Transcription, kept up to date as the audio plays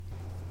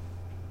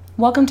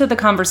Welcome to The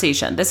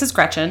Conversation. This is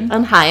Gretchen.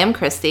 And hi, I'm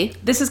Christy.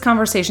 This is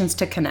Conversations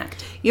to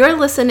Connect. You're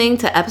listening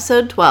to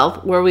episode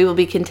 12, where we will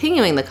be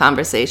continuing the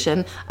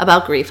conversation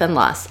about grief and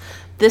loss.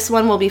 This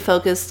one will be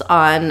focused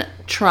on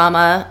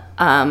trauma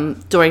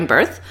during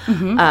birth.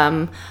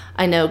 Mm-hmm.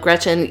 I know,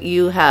 Gretchen,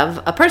 you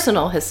have a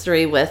personal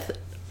history with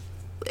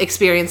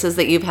experiences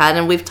that you've had,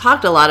 and we've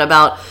talked a lot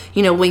about,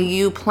 when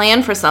you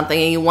plan for something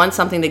and you want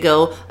something to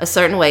go a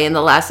certain way. In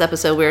the last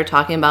episode, we were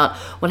talking about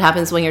what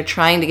happens when you're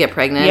trying to get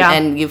pregnant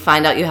and you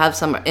find out you have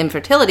some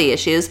infertility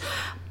issues.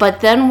 But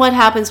then what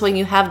happens when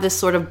you have this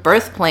sort of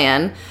birth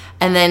plan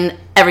and then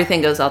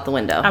everything goes out the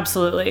window?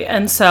 Absolutely.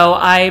 And so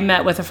I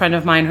met with a friend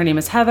of mine, her name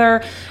is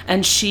Heather,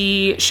 and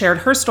she shared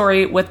her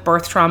story with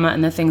birth trauma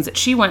and the things that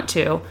she went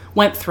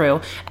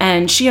through.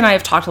 And she and I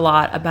have talked a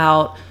lot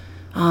about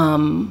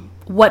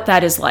what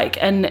that is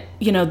like, and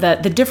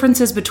the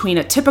differences between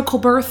a typical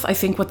birth, I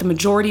think what the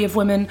majority of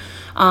women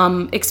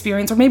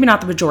experience, or maybe not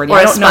the majority, or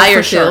I don't know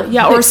for to.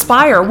 sure. Or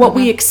aspire what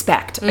we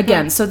expect. Mm-hmm.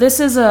 Again, so this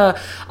is a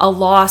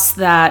loss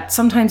that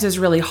sometimes is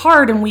really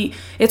hard, and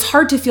it's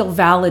hard to feel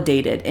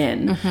validated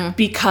in,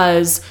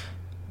 because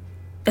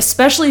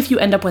especially if you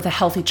end up with a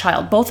healthy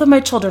child. Both of my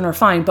children are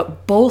fine,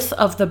 but both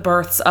of the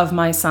births of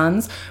my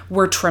sons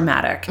were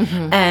traumatic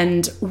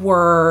and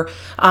were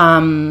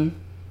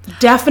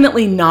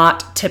definitely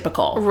not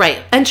typical.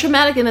 Right. And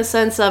traumatic in a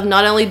sense of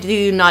not only do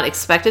you not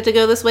expect it to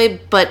go this way,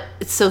 but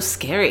it's so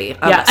scary.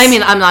 Yes. I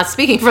mean, I'm not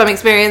speaking from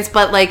experience,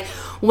 but like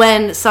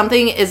when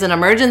something is an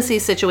emergency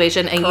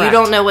situation and Correct. You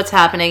don't know what's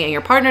happening and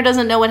your partner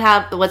doesn't know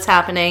what's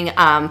happening,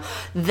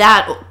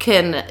 that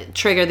can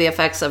trigger the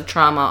effects of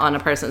trauma on a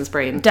person's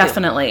brain.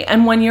 Definitely.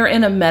 And when you're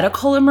in a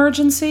medical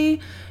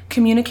emergency,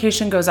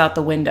 communication goes out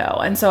the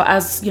window. And so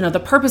as, the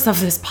purpose of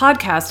this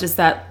podcast is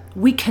that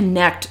we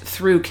connect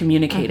through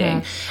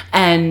communicating.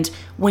 And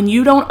when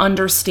you don't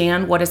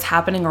understand what is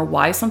happening or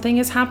why something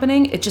is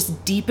happening, it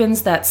just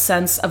deepens that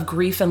sense of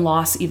grief and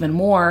loss even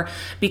more,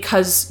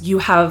 because you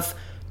have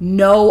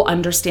no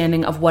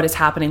understanding of what is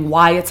happening,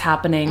 why it's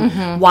happening,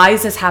 why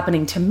is this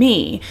happening to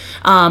me?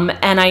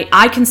 And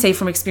I can say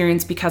from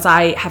experience, because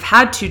I have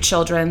had 2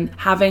 children,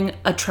 having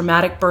a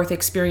traumatic birth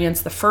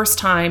experience the first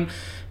time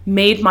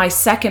made my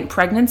second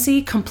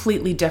pregnancy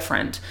completely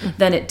different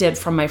than it did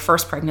from my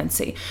first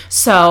pregnancy.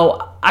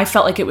 So I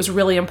felt like it was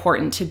really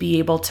important to be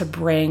able to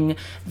bring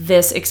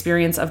this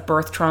experience of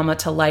birth trauma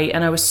to light.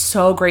 And I was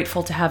so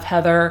grateful to have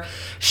Heather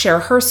share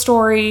her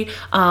story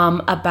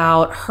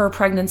about her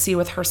pregnancy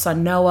with her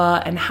son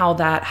Noah and how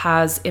that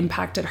has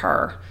impacted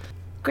her.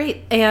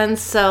 Great. And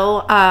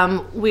so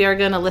we are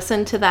going to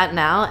listen to that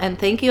now. And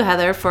thank you,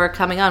 Heather, for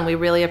coming on. We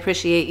really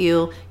appreciate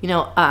you,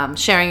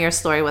 sharing your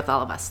story with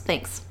all of us.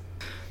 Thanks.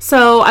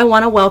 So I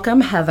want to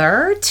welcome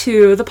Heather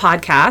to the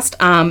podcast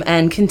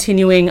and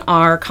continuing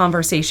our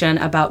conversation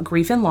about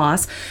grief and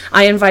loss.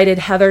 I invited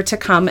Heather to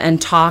come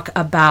and talk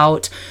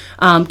about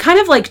kind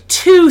of like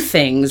 2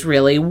 things,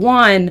 really.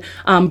 One,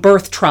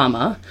 birth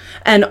trauma,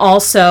 and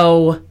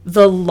also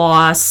the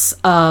loss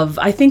of,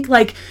 I think,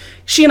 like,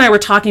 she and I were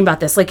talking about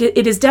this, like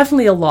it is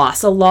definitely a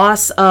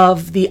loss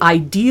of the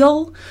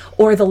ideal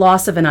or the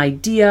loss of an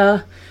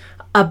idea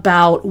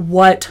about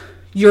what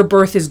your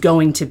birth is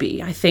going to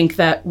be. I think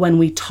that when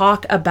we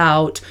talk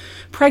about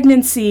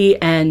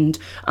pregnancy and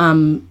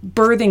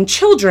birthing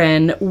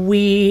children,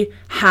 we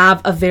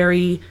have a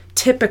very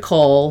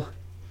typical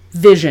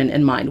vision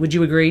in mind. Would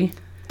you agree?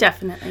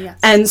 Definitely,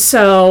 yes. And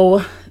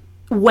so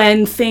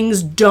when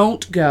things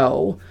don't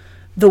go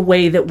the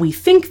way that we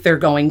think they're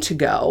going to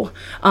go,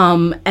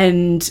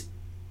 and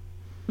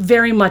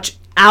very much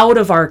out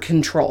of our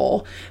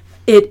control,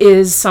 it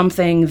is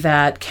something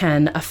that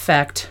can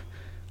affect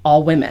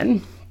all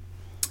women.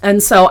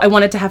 And so I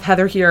wanted to have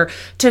Heather here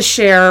to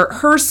share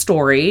her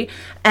story.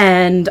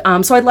 And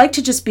so I'd like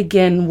to just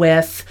begin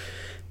with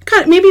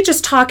kind of maybe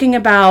just talking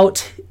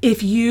about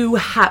if you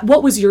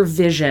what was your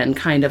vision,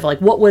 kind of like,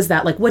 what was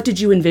that? Like, what did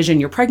you envision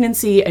your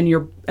pregnancy and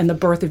the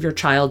birth of your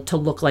child to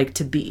look like,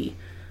 to be?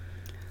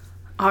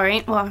 All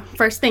right. Well,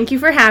 first, thank you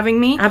for having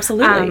me.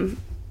 Absolutely.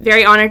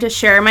 Very honored to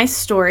share my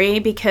story,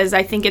 because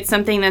I think it's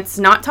something that's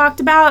not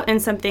talked about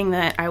and something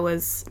that I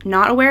was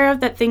not aware of,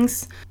 that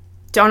things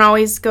don't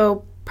always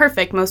go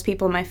perfect. Most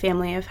people in my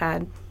family have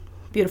had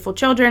beautiful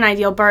children,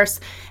 ideal births,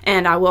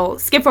 and I will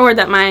skip forward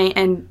that my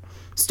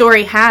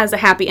story has a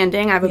happy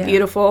ending. I have a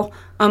beautiful,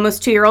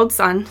 almost 2-year-old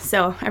son,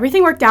 so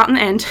everything worked out in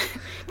the end,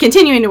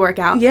 continuing to work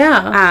out.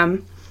 Yeah.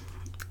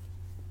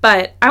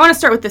 But I want to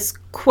start with this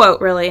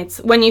quote, really. It's,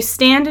 when you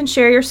stand and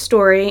share your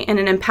story in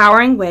an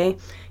empowering way,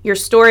 your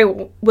story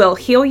will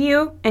heal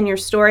you, and your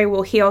story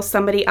will heal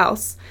somebody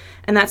else.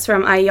 And that's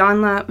from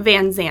Iyanla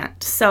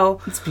Vanzant. So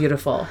it's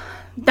beautiful.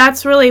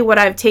 That's really what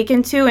I've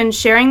taken to in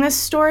sharing this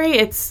story.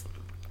 It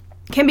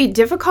can be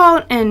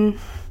difficult, and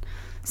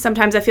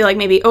sometimes I feel like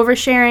maybe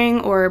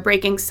oversharing or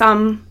breaking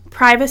some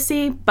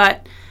privacy,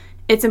 but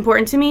it's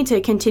important to me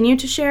to continue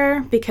to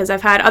share, because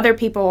I've had other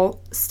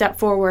people step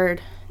forward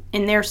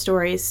in their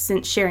stories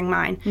since sharing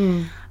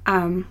mine.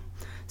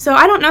 So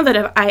I don't know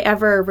that I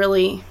ever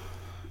really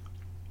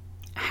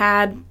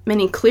had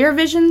many clear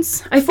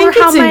visions. I think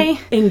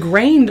it's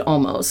ingrained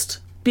almost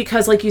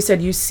because, like you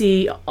said, you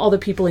see all the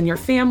people in your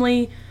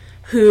family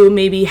who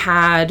maybe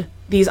had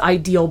these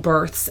ideal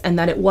births and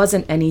that it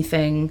wasn't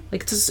anything,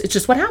 like it's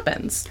just what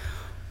happens.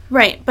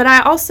 Right. But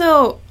I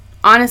also,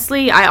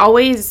 honestly, I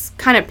always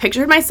kind of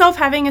pictured myself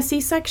having a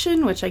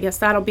C-section, which I guess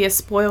that'll be a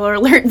spoiler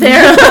alert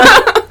there.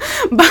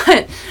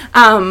 But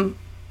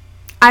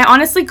I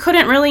honestly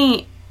couldn't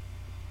really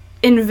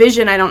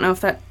envision, I don't know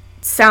if that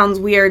sounds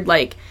weird,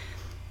 like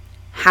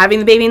having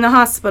the baby in the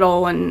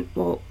hospital and,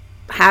 well,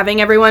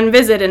 having everyone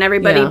visit and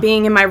everybody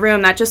being in my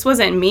room. That just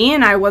wasn't me,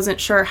 and I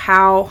wasn't sure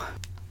how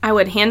I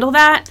would handle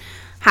that,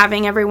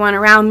 having everyone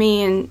around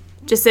me, and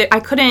just I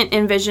couldn't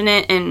envision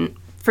it and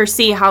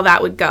foresee how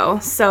that would go.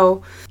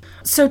 So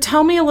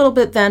tell me a little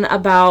bit then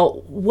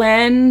about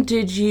when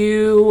did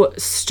you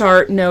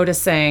start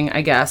noticing,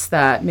 I guess,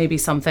 that maybe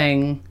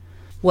something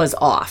was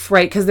off,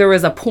 right? Because there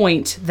was a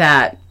point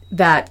that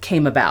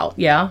came about,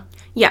 yeah?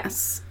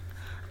 Yes.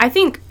 I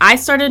think I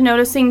started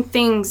noticing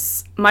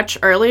things much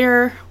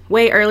earlier,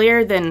 way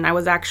earlier than I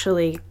was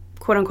actually,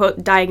 quote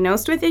unquote,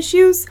 diagnosed with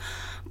issues.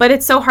 But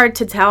it's so hard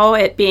to tell,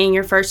 it being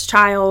your first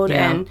child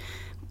and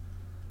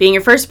being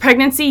your first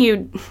pregnancy.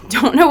 You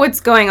don't know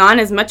what's going on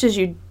as much as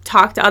you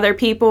talk to other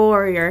people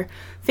or your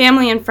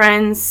family and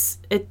friends.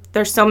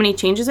 There's so many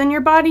changes in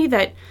your body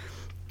that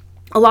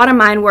a lot of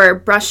mine were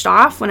brushed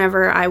off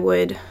whenever I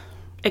would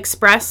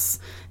express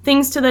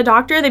things to the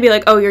doctor. They'd be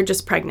like, oh, you're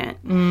just pregnant.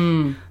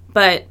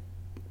 But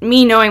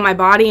me knowing my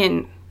body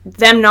and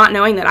them not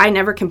knowing that I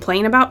never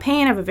complain about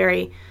pain, I have a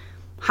very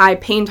high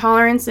pain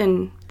tolerance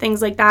and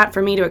things like that.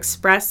 For me to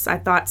express, I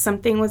thought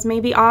something was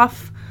maybe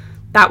off.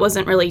 That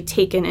wasn't really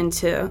taken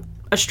into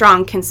a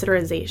strong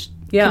consideration.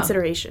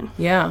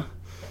 Yeah.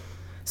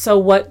 So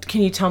what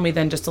can you tell me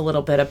then just a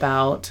little bit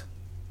about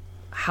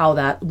how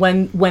that,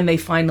 when they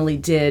finally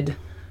did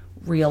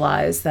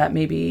realize that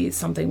maybe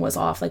something was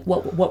off, like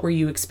what were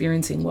you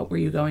experiencing? What were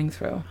you going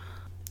through?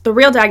 The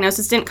real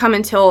diagnosis didn't come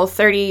until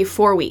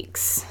 34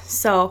 weeks.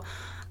 So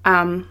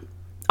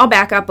I'll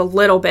back up a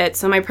little bit.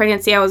 So my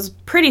pregnancy, I was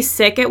pretty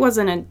sick. It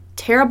wasn't a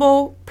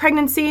terrible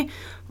pregnancy,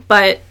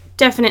 but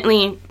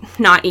definitely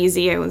not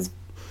easy.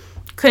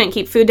 Couldn't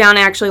keep food down.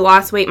 I actually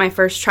lost weight my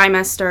first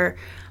trimester,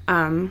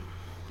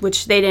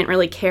 which they didn't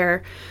really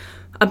care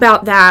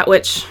about that,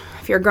 which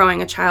if you're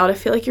growing a child, I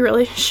feel like you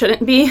really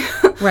shouldn't be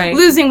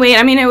losing weight.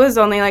 I mean, it was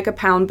only like a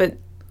pound, but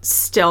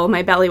still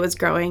my belly was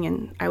growing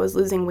and I was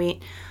losing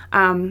weight.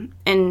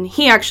 And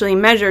he actually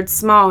measured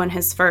small in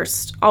his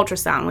first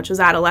ultrasound, which was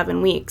at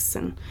 11 weeks.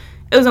 And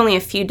it was only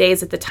a few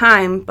days at the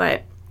time,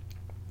 but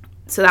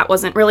so that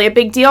wasn't really a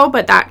big deal,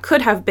 but that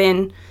could have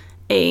been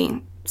a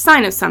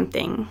sign of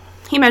something.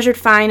 He measured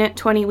fine at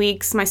 20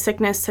 weeks. My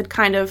sickness had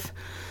kind of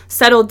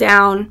settled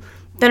down.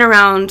 Then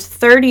around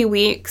 30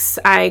 weeks,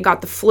 I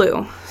got the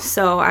flu.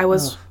 So I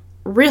was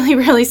really,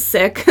 really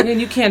sick. And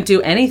you can't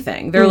do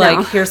anything. They're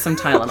like, here's some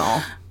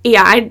Tylenol.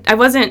 Yeah, I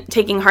wasn't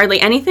taking hardly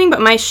anything,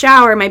 but my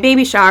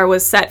baby shower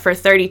was set for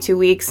 32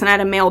 weeks, and I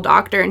had a male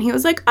doctor, and he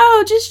was like,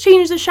 oh, just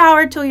change the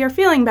shower till you're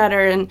feeling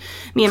better. And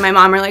me and my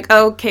mom are like,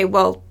 oh, okay,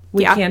 well,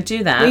 we can't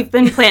do that. We've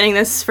been planning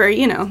this for,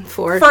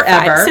 forever.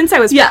 5,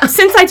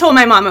 since I told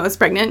my mom I was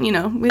pregnant,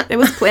 it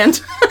was planned.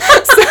 So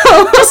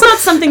it's not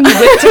something you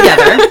whip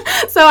together.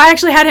 So I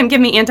actually had him give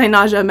me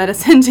anti-nausea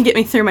medicine to get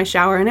me through my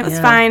shower, and it was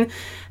fine.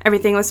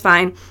 Everything was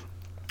fine.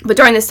 But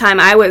during this time,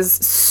 I was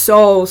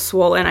so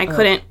swollen. I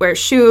couldn't wear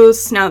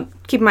shoes. Now,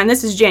 keep in mind,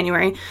 this is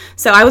January.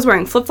 So I was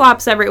wearing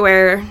flip-flops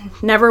everywhere.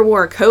 Never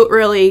wore a coat,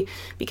 really,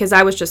 because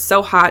I was just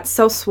so hot,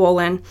 so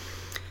swollen.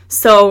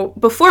 So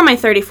before my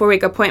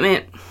 34-week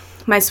appointment,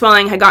 my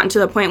swelling had gotten to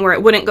the point where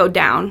it wouldn't go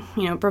down.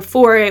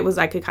 Before it was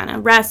I could kind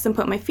of rest and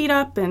put my feet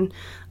up, and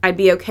I'd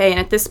be okay. And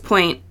at this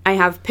point, I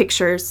have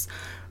pictures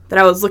that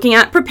I was looking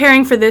at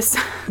preparing for this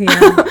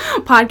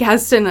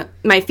podcast, and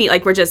my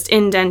feet were just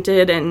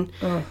indented, and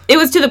it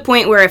was to the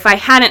point where if I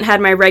hadn't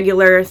had my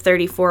regular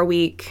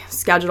 34-week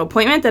scheduled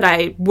appointment that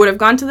I would have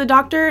gone to the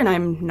doctor, and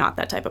I'm not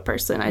that type of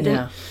person.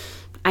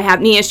 I have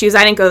knee issues.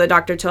 I didn't go to the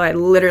doctor till I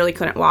literally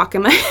couldn't walk,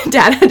 and my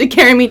dad had to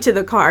carry me to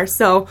the car.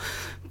 So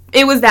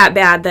it was that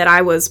bad that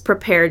I was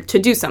prepared to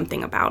do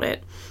something about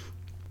it.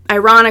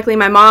 Ironically,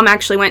 my mom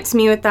actually went to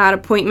me with that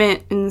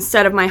appointment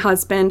instead of my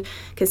husband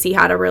because he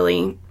had a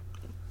really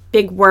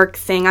big work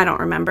thing. I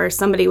don't remember.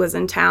 Somebody was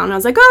in town. I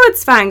was like, oh,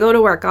 it's fine. Go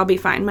to work. I'll be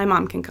fine. My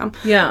mom can come.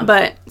 Yeah.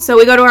 But so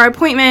we go to our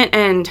appointment,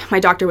 and my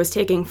doctor was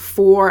taking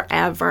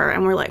forever.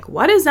 And we're like,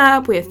 what is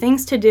up? We have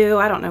things to do.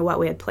 I don't know what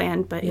we had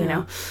planned, but,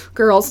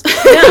 girls.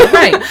 Yeah,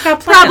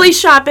 right. Probably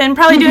shopping,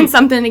 probably doing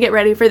something to get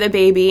ready for the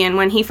baby. And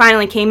when he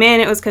finally came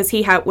in, it was because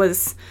he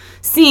was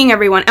seeing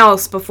everyone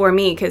else before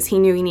me because he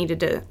knew he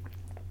needed to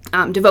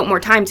devote more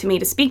time to me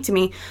to speak to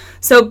me.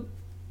 So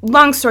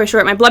long story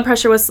short, my blood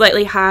pressure was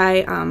slightly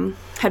high,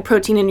 had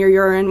protein in your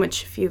urine,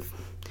 which if you've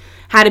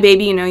had a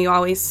baby, you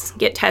always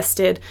get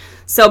tested.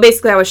 So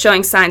basically I was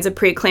showing signs of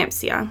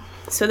preeclampsia.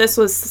 So this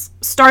was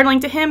startling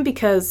to him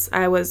because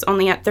I was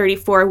only at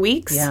 34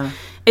 weeks. Yeah.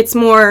 it's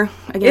more,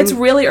 again... It's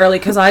really early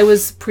because I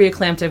was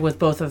pre-eclamptic with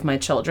both of my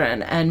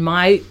children, and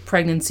my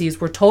pregnancies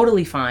were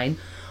totally fine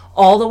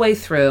all the way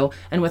through.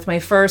 And with my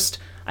first,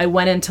 I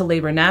went into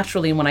labor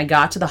naturally, and when I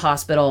got to the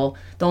hospital,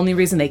 the only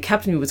reason they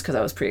kept me was because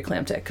I was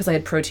pre-eclamptic, because I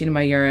had protein in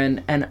my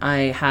urine and I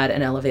had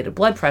an elevated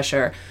blood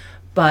pressure.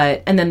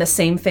 And then the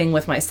same thing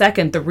with my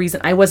second, the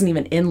reason I wasn't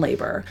even in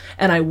labor,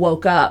 and I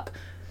woke up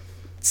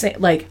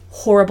like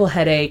horrible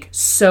headache,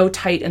 so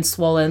tight and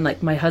swollen.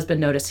 Like my husband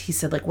noticed, he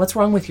said, like, what's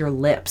wrong with your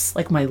lips?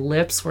 Like my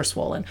lips were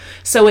swollen.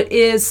 So it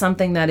is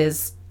something that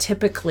is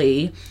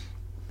typically,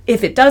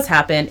 if it does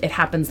happen, it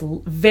happens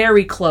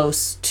very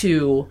close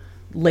to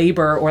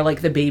labor or like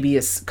the baby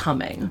is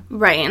coming.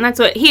 Right. And that's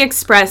what he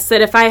expressed,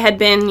 that if I had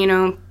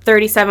been,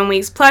 37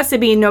 weeks plus,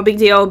 it'd be no big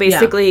deal.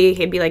 Basically,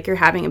 he'd be like, you're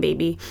having a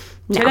baby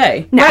now.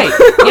 Today. No.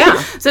 Right.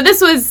 Yeah. So this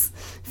was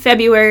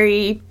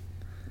February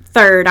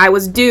 3rd. I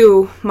was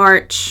due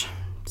March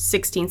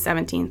 16th,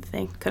 17th.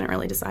 They couldn't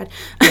really decide.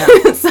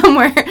 Yeah.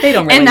 Somewhere they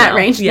don't really in that know.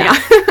 range. Yeah.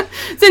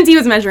 Since he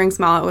was measuring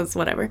small, it was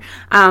whatever.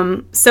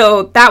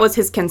 So that was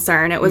his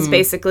concern. It was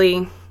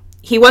basically,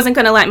 he wasn't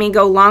going to let me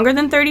go longer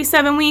than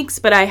 37 weeks,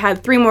 but I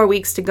had 3 more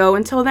weeks to go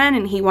until then,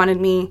 and he wanted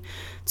me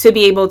to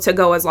be able to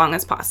go as long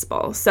as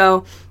possible.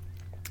 So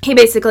he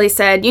basically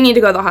said, you need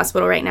to go to the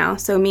hospital right now.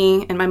 So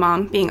me and my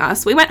mom, being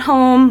us, we went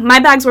home. My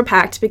bags were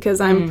packed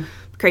because I'm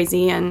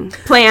crazy and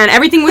planned.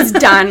 Everything was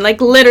done.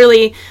 Like,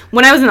 literally,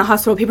 when I was in the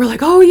hospital, people were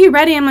like, oh, are you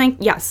ready? I'm like,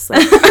 yes.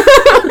 Like,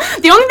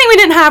 the only thing we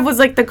didn't have was,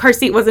 like, the car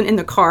seat wasn't in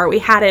the car. We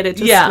had it. It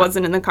just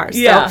wasn't in the car.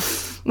 So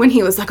when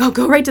he was like, oh,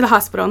 go right to the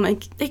hospital, I'm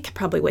like, they could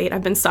probably wait.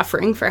 I've been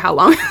suffering for how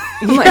long?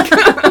 I'm like,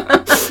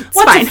 it's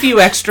What's fine. a few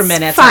extra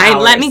minutes? Fine.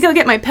 Let me go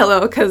get my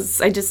pillow,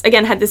 because I just,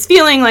 again, had this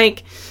feeling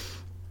like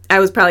I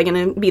was probably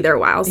going to be there a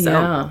while.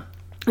 So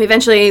we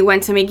eventually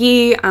went to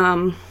McGee,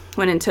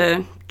 went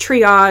into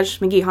triage,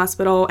 McGee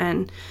Hospital,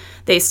 and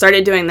they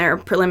started doing their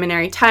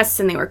preliminary tests,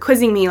 and they were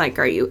quizzing me, like,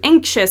 are you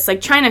anxious?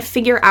 Like, trying to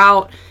figure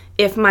out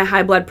if my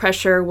high blood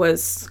pressure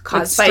was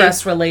caused by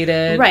stress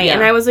related. Right. Yeah.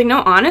 And I was like,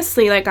 no,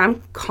 honestly, like,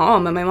 I'm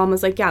calm. And my mom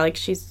was like, yeah, like,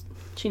 she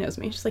knows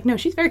me. She's like, no,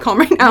 she's very calm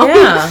right now.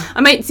 Yeah.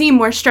 I might seem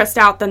more stressed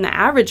out than the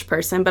average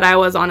person, but I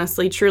was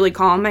honestly truly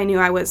calm. I knew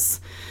I was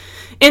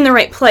in the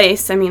right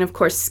place. I mean, of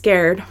course,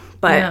 scared,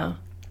 but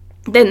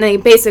then they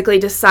basically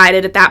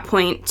decided at that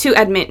point to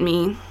admit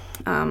me.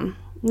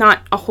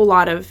 Not a whole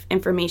lot of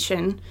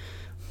information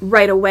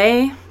right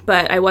away,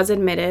 but I was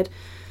admitted.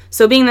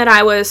 So being that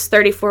I was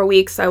 34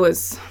 weeks,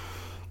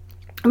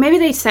 maybe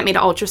they sent me to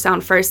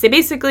ultrasound first.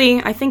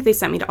 I think they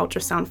sent me to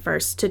ultrasound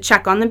first to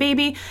check on the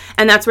baby,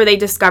 and that's where they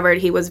discovered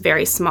he was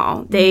very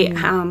small. They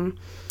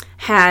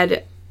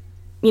had,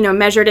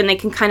 measured, and they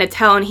can kind of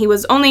tell, and he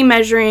was only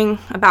measuring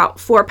about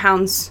 4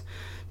 pounds,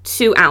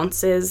 2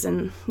 ounces,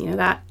 and,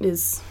 that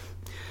is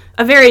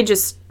a very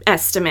just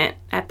estimate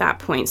at that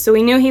point. So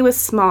we knew he was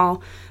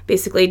small,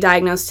 basically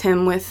diagnosed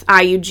him with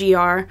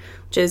IUGR,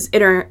 which is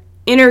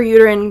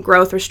intrauterine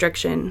growth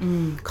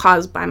restriction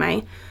caused by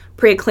my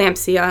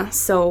preeclampsia.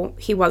 So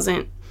he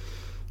wasn't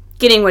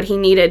getting what he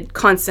needed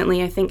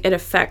constantly. I think it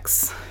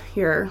affects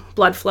your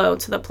blood flow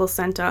to the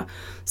placenta.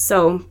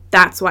 So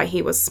that's why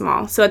he was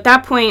small. So at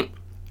that point,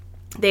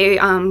 they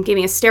gave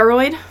me a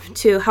steroid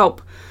to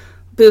help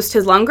boost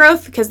his lung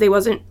growth, because they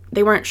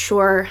weren't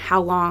sure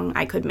how long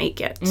I could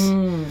make it.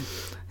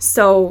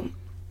 So,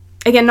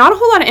 again, not a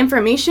whole lot of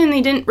information.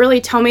 They didn't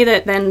really tell me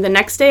that then the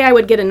next day I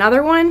would get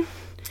another one.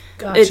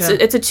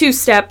 Gotcha. It's a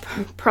 2-step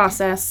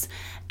process.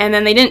 And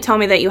then they didn't tell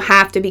me that you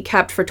have to be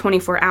kept for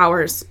 24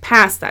 hours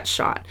past that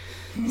shot.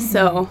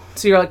 So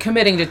you're like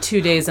committing to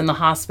 2 days in the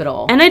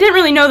hospital. And I didn't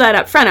really know that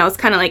up front. I was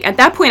kind of like, at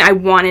that point, I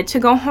wanted to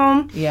go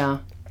home. Yeah.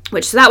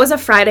 So that was a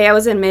Friday. I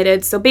was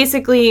admitted. So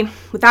basically,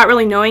 without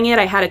really knowing it,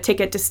 I had a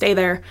ticket to stay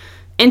there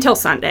until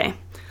Sunday.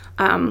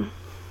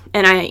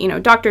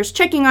 And doctors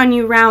checking on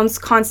you, rounds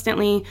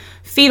constantly,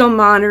 fetal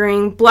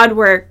monitoring, blood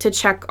work to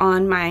check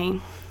on my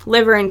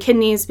liver and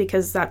kidneys,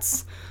 because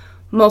that's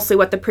mostly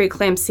what the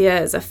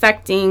preeclampsia is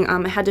affecting.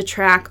 I had to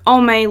track all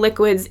my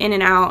liquids in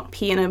and out,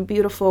 pee in a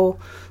beautiful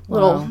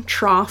little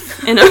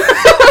trough in the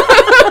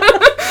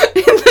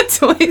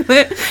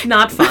toilet.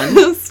 Not fun.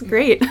 It was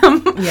great.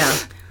 Yeah.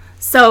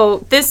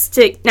 So this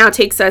now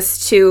takes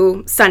us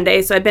to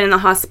Sunday. So I've been in the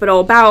hospital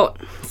about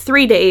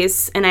 3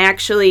 days, and I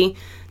actually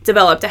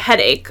developed a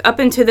headache. Up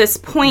until this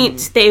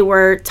point, they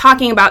were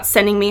talking about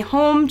sending me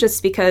home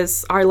just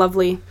because our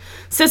lovely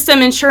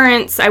system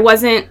insurance, I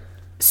wasn't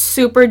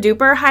super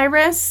duper high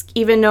risk,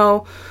 even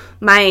though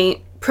my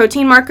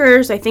protein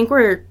markers, I think,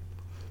 were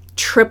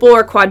triple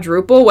or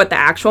quadruple what the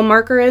actual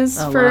marker is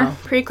for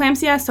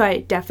preeclampsia. So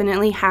I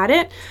definitely had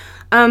it.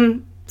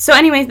 So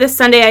anyways, this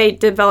Sunday I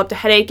developed a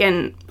headache,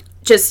 and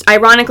just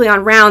ironically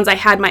on rounds, I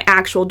had my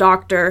actual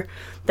doctor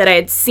that I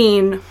had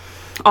seen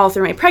all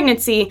through my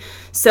pregnancy.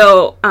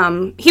 So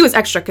he was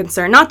extra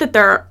concerned. Not that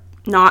they're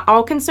not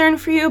all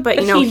concerned for you, but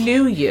he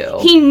knew you.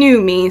 He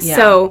knew me. Yeah.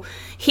 So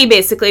he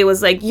basically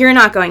was like, you're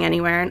not going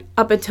anywhere. And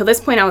up until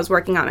this point, I was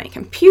working on my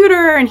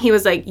computer, and he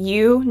was like,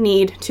 you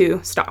need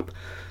to stop.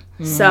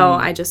 So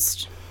I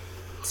just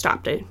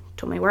stopped. I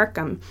told my work,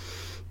 I'm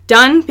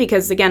done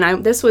because,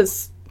 again, this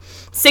was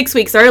 6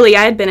 weeks early.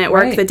 I had been at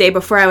work the day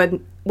before I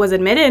was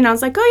admitted, and I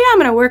was like, oh, yeah, I'm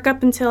going to work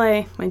up until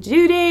my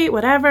due date,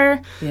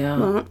 whatever. Yeah.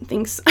 Well,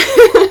 things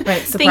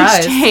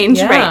Surprise. change,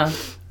 Yeah.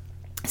 right?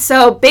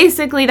 So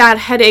basically that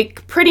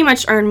headache pretty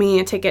much earned me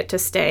a ticket to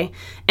stay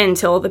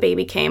until the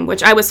baby came,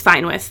 which I was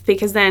fine with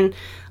because then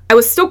I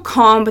was still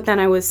calm, but then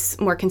I was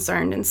more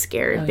concerned and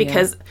scared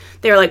because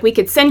they were like, we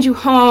could send you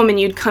home and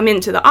you'd come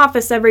into the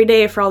office every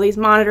day for all these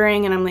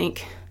monitoring. And I'm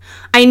like,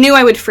 I knew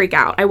I would freak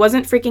out. I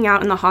wasn't freaking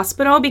out in the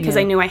hospital because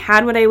I knew I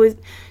had what I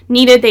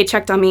needed. They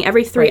checked on me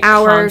every 3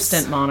 hours.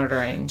 Constant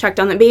monitoring. Checked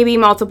on the baby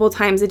multiple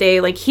times a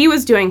day. Like, he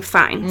was doing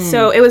fine.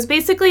 So it was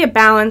basically a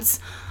balance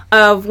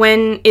of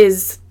when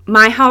is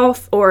my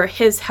health or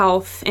his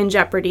health in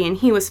jeopardy, and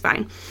he was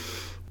fine.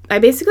 I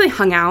basically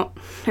hung out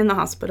in the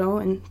hospital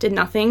and did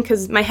nothing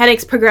because my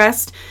headaches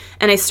progressed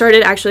and I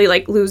started actually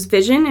lose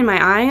vision in my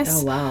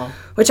eyes. Oh, wow.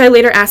 Which I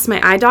later asked my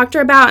eye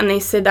doctor about, and they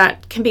said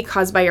that can be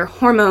caused by your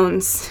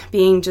hormones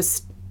being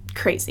just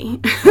crazy.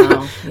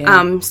 Wow.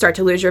 Yeah. Start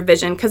to lose your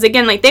vision. Because,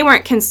 again, they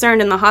weren't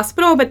concerned in the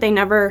hospital, but they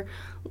never,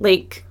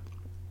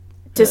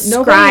 described,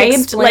 Nobody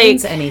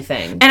explains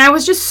anything. And I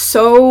was just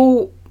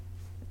so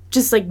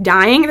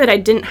dying that I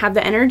didn't have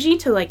the energy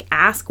to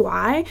ask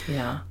why.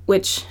 Yeah.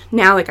 Which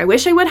now I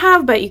wish I would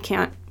have, but you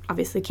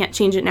obviously can't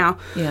change it now.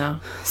 Yeah.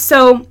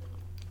 So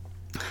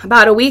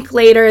about a week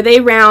later,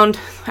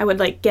 I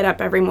would get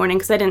up every morning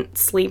because I didn't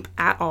sleep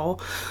at all,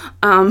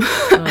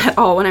 at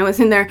all when I was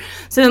in there.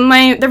 So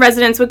the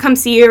residents would come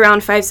see you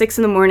around 5, 6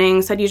 in the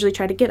morning. So I'd usually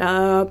try to get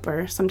up,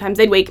 or sometimes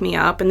they'd wake me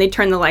up and they'd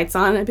turn the lights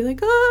on. And I'd be like,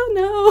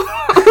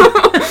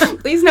 oh no,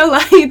 please no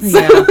lights.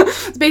 Yeah.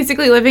 It's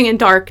basically living in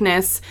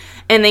darkness.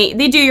 And they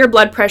do your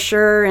blood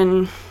pressure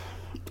and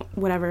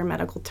whatever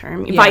medical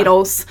term,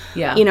 vitals,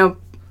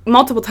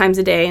 multiple times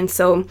a day. And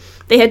so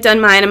they had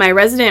done mine, and my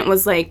resident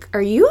was like,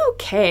 are you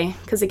okay?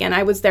 Because, again,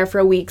 I was there for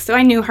a week, so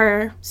I knew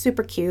her.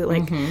 Super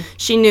cute.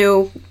 She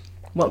knew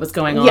what was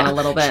going on a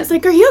little bit. She's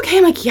like, are you okay?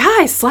 I'm like, yeah,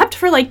 I slept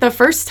for the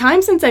first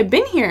time since I've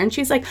been here. And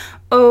she's like,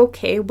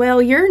 okay,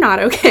 well, you're not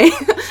okay.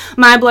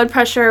 My blood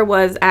pressure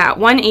was at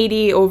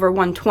 180 over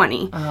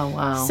 120. Oh,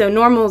 wow. So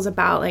normal is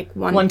about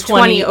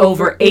 120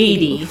 over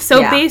 80.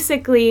 So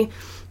basically,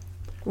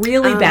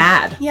 really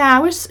bad. Yeah, I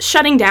was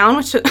shutting down,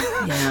 which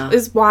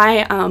is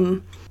why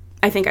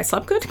I think I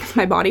slept good because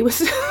my body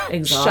was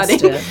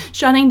exhausted,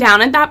 shutting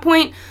down at that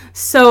point.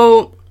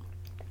 So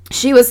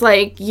she was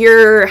like,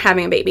 you're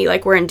having a baby,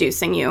 we're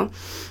inducing you.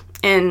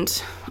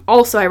 And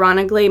also,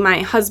 ironically, my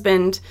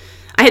husband,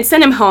 I had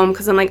sent him home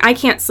because I'm like, I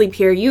can't sleep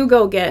here. You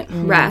go get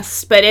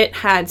rest. But it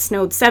had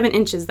snowed 7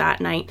 inches that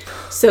night.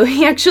 So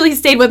he actually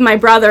stayed with my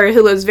brother,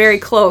 who lives very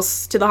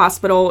close to the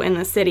hospital in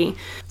the city.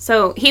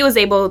 So he was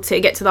able to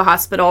get to the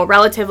hospital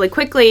relatively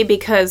quickly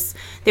because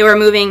they were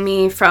moving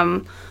me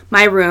from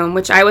my room,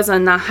 which I was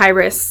on the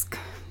high-risk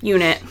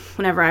unit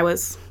whenever I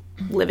was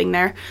living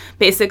there,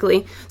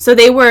 basically. So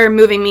they were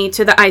moving me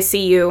to the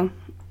ICU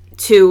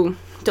to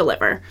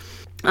deliver.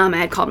 I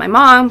had called my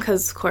mom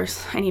because, of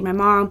course, I need my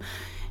mom.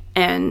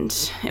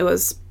 And it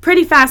was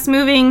pretty fast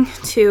moving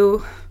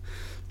to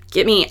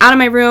get me out of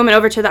my room and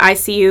over to the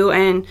ICU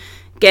and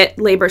get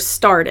labor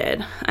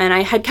started. And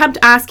I had kept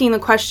asking the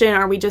question,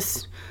 are we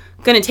just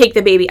going to take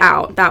the baby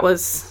out? That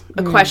was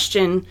a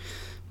question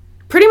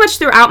pretty much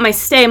throughout my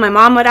stay. My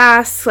mom would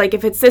ask,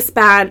 if it's this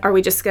bad, are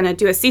we just going to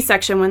do a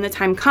C-section when the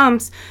time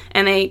comes?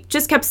 And they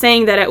just kept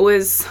saying that it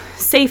was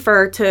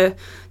safer to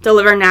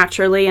deliver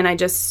naturally, and I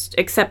just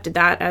accepted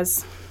that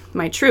as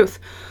my truth.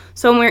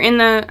 So when we were in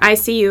the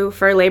ICU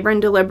for labor and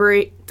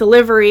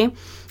delivery,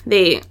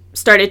 they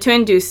started to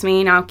induce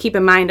me. Now, keep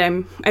in mind,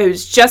 I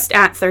was just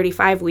at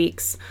 35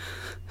 weeks.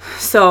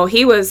 So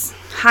he was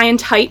high and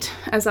tight,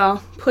 as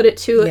I'll put it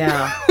to it.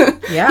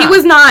 Yeah. He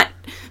was not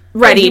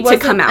ready to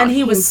come out. And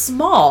he was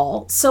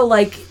small, so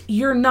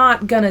you're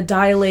not going to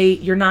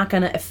dilate, you're not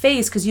going to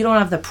efface because you don't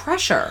have the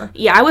pressure.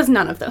 Yeah, I was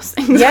none of those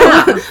things.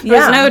 Yeah. There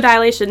was no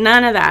dilation,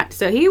 none of that.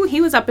 So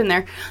he was up in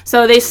there.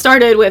 So they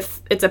started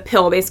with, it's a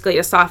pill basically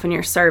to soften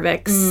your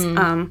cervix.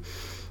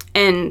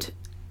 And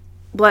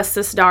bless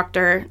this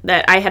doctor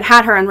that I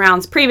had her on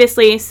rounds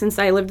previously. Since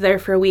I lived there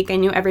for a week, I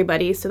knew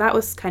everybody. So that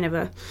was kind of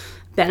a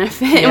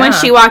benefit. Yeah. And when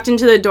she walked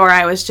into the door,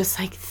 I was just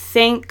like,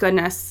 thank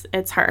goodness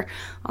it's her.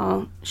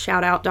 I'll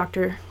shout out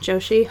Dr.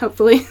 Joshi,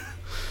 hopefully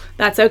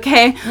that's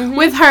okay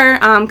with her,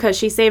 because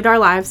she saved our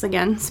lives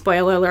again.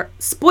 Spoiler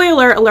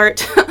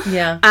alert.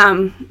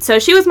 Yeah. So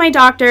she was my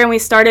doctor, and we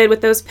started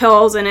with those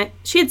pills, and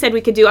she had said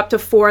we could do up to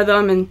 4 of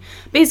them, and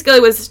basically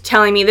was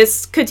telling me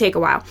this could take a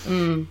while.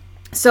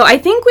 So I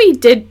think we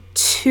did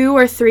 2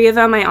 or 3 of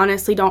them. I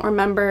honestly don't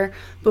remember,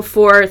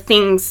 before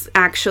things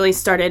actually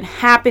started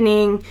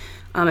happening.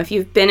 If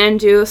you've been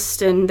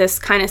induced in this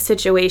kind of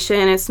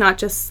situation, it's not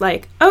just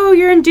like, oh,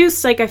 you're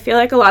induced. I feel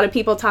like a lot of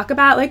people talk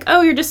about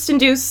oh, you're just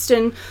induced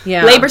and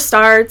labor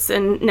starts.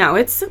 And no,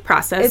 it's a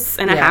process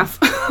and a half.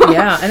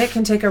 Yeah, and it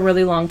can take a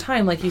really long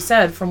time, like you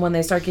said, from when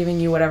they start giving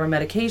you whatever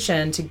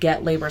medication to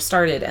get labor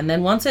started. And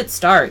then once it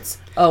starts,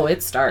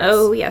 it starts.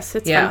 Oh, yes,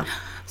 it's fun.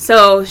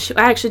 So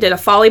I actually did a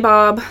Foley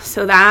Bob,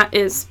 so that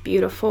is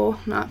beautiful.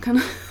 Not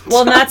gonna.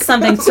 Well, that's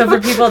something. So for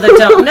people that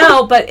don't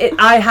know, but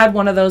I had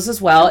one of those as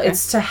well. Okay.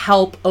 It's to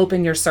help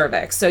open your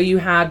cervix. So you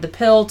had the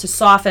pill to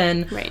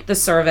soften the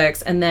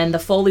cervix, and then the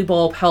Foley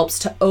bulb helps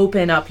to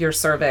open up your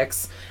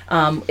cervix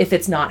if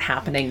it's not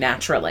happening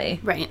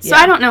naturally. Right. So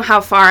I don't know how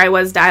far I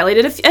was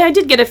dilated. I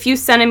did get a few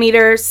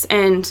centimeters,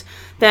 and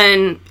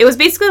then it was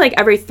basically like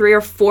every 3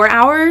 or 4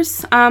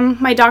 hours.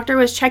 My doctor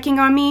was checking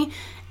on me,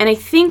 and I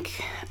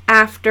think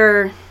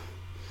after,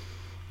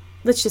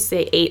 let's just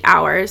say 8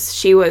 hours,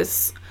 she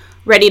was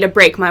ready to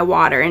break my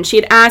water. And she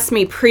had asked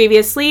me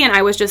previously, and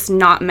I was just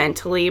not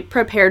mentally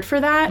prepared for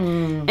that.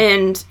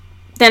 And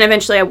then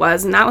eventually I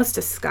was, and that was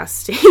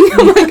disgusting.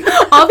 I'm like,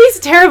 all these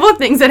terrible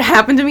things that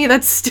happened to me,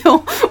 that's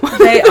still...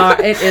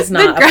 it is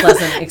not a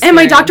pleasant experience. And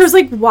my doctor was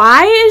like,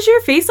 why is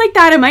your face like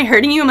that? Am I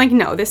hurting you? I'm like,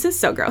 no, this is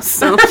so gross.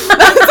 So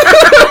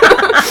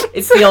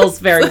it feels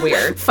very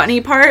weird. Funny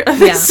part of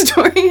this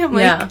story. I'm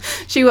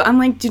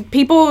like, do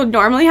people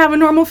normally have a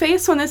normal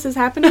face when this is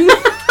happening?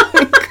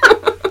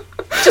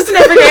 Just an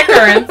everyday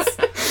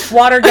occurrence.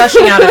 Water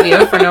gushing out of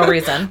you for no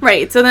reason.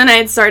 Right. So then I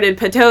had started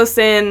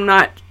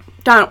Pitocin.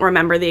 Don't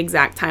remember the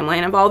exact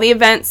timeline of all the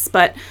events,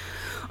 but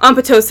on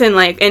Pitocin,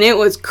 and it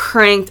was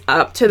cranked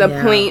up to the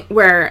point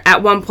where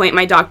at one point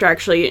my doctor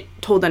actually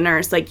told the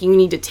nurse, you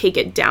need to take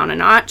it down a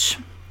notch.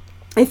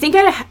 I think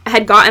I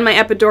had gotten my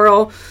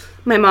epidural.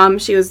 My mom,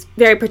 she was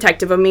very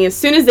protective of me. As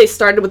soon as they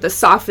started with the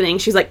softening,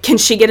 she's like, can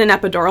she get an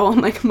epidural? I'm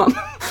like, Mom,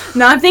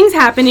 nothing's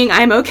happening.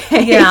 I'm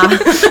okay. Yeah.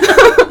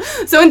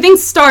 So when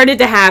things started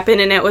to happen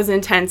and it was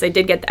intense, I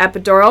did get the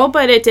epidural,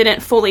 but it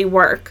didn't fully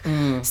work.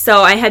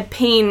 So I had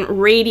pain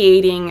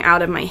radiating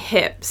out of my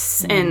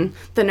hips. And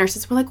the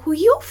nurses were like, well,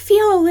 you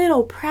feel a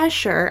little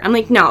pressure. I'm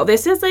like, no,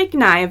 this is like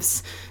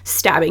knives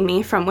stabbing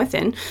me from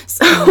within.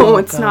 So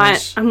it's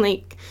not, I'm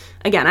like,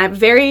 again, I have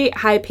very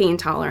high pain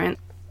tolerance.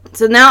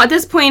 So now at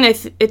this point,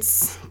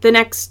 it's the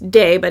next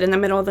day, but in the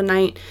middle of the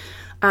night,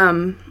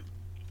 and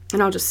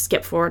I'll just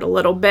skip forward a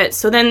little bit.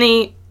 So then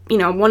they,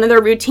 one of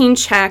their routine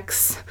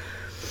checks,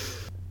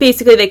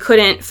 basically they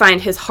couldn't find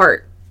his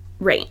heart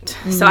rate.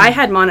 So I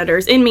had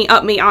monitors in me,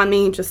 up me, on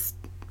me, just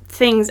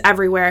things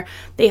everywhere.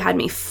 They had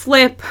me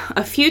flip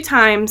a few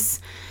times,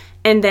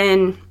 and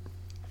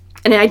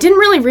I didn't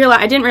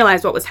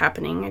realize what was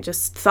happening. I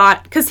just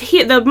thought, because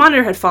the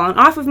monitor had fallen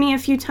off of me a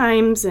few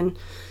times, and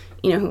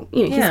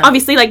he's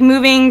obviously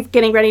moving,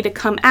 getting ready to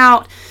come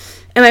out.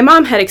 And my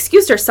mom had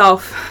excused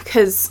herself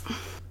because,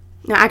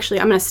 now actually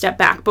I'm going to step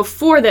back.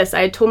 Before this,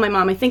 I had told my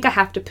mom, I think I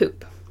have to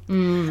poop.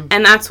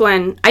 And that's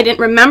when, I didn't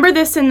remember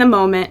this in the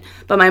moment,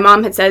 but my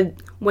mom had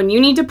said, when you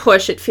need to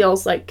push, it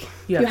feels like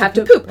you have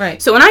to poop.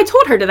 Right. So when I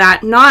told her to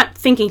that, not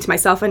thinking to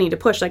myself, I need to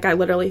push, I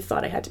literally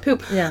thought I had to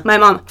poop. Yeah. My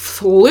mom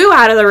flew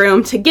out of the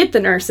room to get the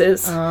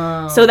nurses.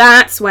 Oh. So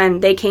that's when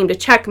they came to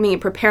check me,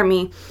 prepare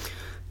me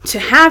to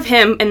have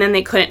him, and then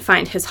they couldn't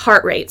find his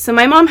heart rate. So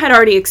my mom had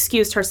already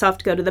excused herself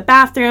to go to the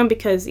bathroom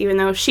because even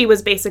though she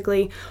was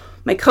basically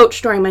my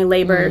coach during my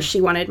labor, she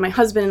wanted my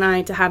husband and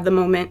I to have the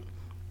moment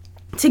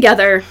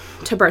together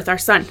to birth our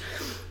son.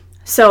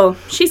 So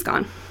she's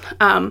gone.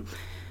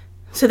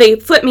 So they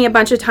flipped me a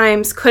bunch of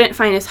times, couldn't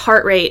find his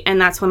heart rate,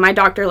 and that's when my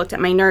doctor looked at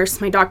my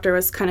nurse. My doctor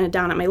was kind of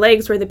down at my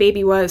legs where the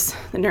baby was.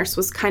 The nurse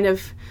was kind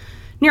of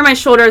near my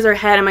shoulders or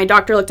head, and my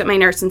doctor looked at my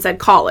nurse and said,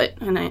 call it.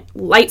 And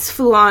lights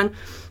flew on.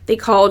 They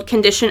called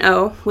Condition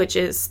O, which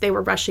is they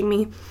were rushing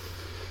me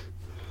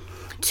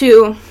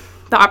to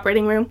the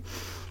operating room.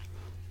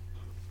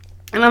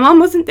 And my mom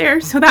wasn't there,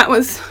 so that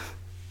was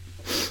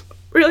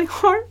really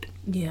hard.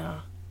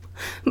 Yeah.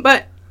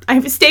 But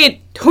I've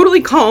stayed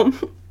totally calm.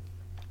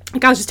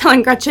 I was just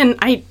telling Gretchen,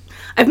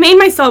 I've made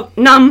myself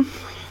numb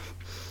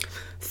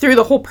through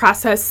the whole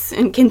process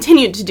and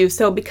continued to do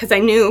so because I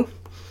knew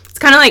it's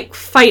kind of like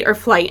fight or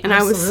flight. And I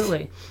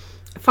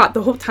fought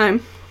the whole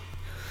time.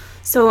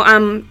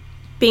 So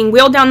being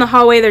wheeled down the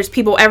hallway, there's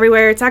people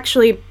everywhere. It's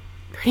actually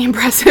pretty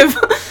impressive.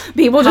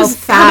 People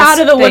just come out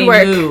of the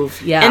woodwork.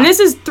 Move. Yeah. And this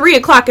is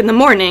 3:00 in the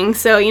morning,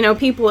 so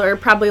people are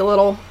probably a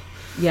little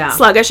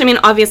sluggish. I mean,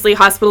 obviously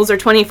hospitals are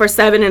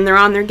 24/7 and they're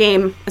on their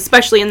game,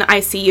 especially in the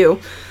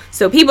ICU.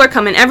 So people are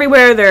coming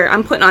everywhere.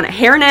 I'm putting on a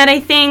hairnet, I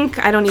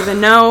think. I don't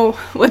even know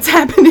what's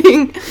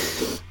happening.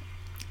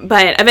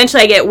 But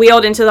eventually I get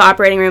wheeled into the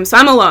operating room, so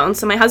I'm alone.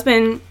 So my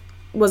husband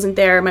wasn't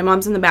there. My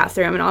mom's in the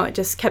bathroom, and I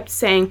just kept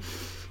saying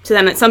to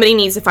them that somebody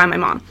needs to find my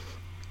mom.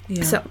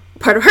 Yeah. So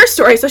part of her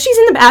story, so she's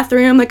in the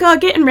bathroom,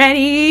 getting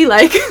ready,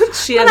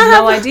 she has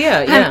no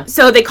idea. Yeah.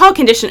 So they call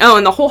Condition O,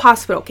 and the whole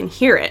hospital can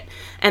hear it,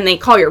 and they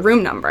call your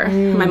room number.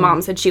 My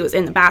mom said she was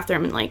in the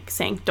bathroom and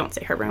saying, don't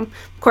say her room.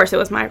 Of course, it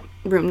was my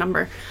room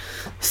number.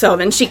 So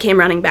then she came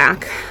running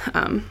back,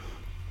 and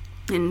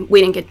we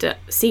didn't get to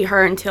see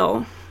her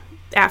until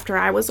after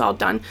I was all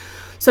done.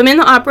 So I'm in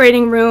the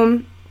operating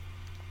room,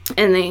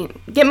 and they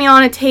get me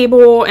on a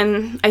table,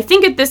 and I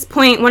think at this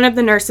point, one of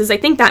the nurses, I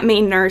think that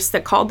main nurse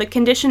that called the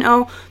Condition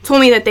O,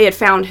 told me that they had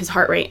found his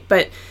heart rate.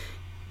 But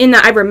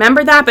I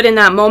remember that, but in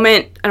that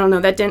moment, I don't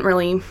know, that didn't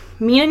really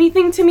mean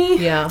anything to me.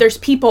 Yeah. There's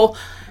people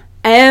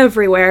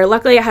everywhere.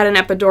 Luckily, I had an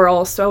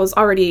epidural, so I was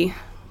already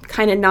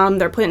kind of numb.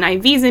 They're putting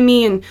IVs in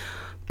me and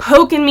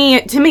poking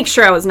me to make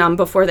sure I was numb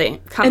before they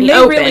cut me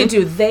open. And they really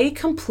do. They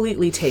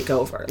completely take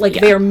over. Like,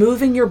 they are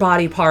moving your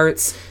body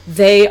parts.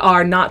 They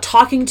are not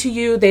talking to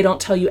you. They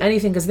don't tell you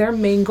anything because their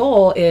main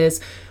goal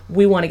is,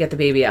 we want to get the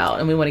baby out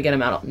and we want to get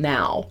him out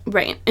now.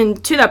 Right.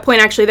 And to that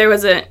point, actually, there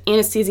was an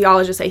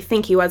anesthesiologist, I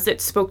think he was, that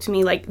spoke to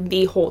me like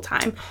the whole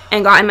time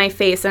and got in my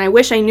face. And I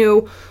wish I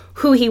knew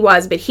who he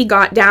was, but he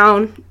got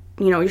down,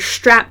 you're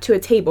strapped to a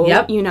table,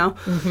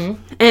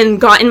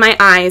 and got in my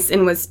eyes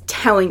and was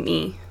telling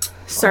me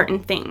certain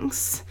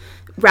things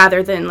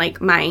rather than like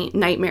my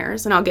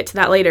nightmares. And I'll get to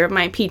that later, of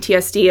my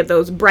PTSD of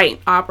those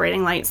bright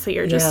operating lights that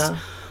you're just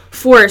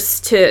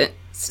forced to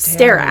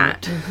stare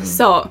at.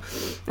 So,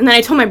 and then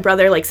I told my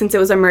brother, like, since it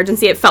was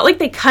emergency, it felt like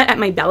they cut at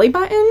my belly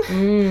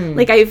button.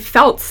 Like, I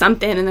felt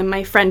something. And then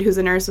my friend who's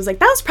a nurse was like,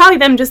 that was probably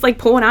them just like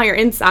pulling out your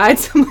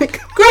insides. I'm like,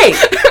 great.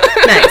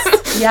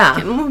 Nice.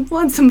 Yeah. We'll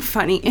want some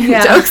funny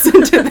jokes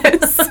into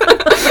this.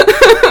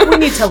 We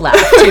need to laugh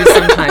too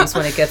sometimes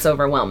when it gets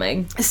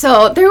overwhelming.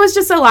 So there was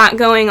just a lot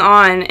going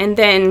on. And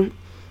then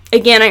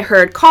again, I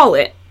heard call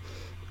it.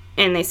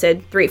 And they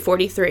said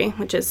 3:43,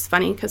 which is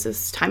funny because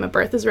his time of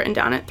birth is written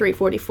down at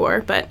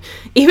 3:44. But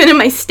even in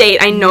my state,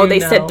 I know they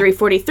said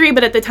 3:43.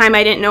 But at the time,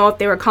 I didn't know if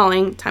they were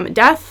calling time of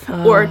death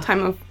or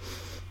time of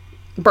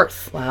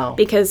birth. Wow.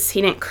 Because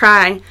he didn't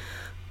cry,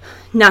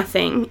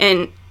 nothing.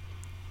 And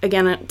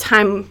again,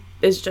 time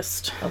is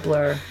just a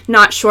blur.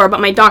 Not sure. But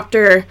my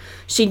doctor,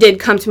 she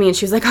did come to me and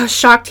she was like, I was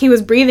shocked he was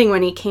breathing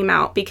when he came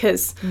out,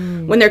 because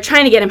when they're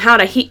trying to get him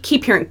out, I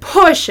keep hearing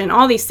push and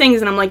all these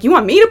things. And I'm like, you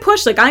want me to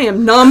push? Like, I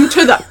am numb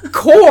to the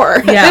core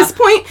at this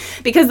point,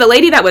 because the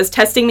lady that was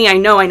testing me, I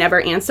know I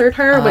never answered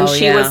her when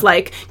she was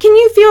like, can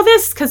you feel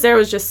this? Because there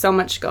was just so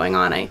much going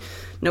on. I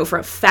know for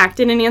a fact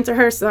didn't answer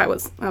her. So I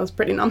was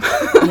pretty numb.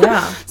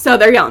 So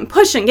they're yelling,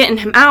 push and getting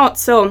him out.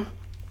 So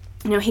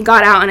he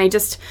got out, and I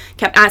just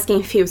kept asking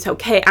if he was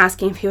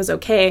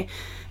okay,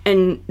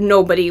 and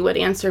nobody would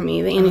answer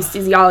me. The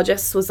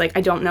anesthesiologist was like,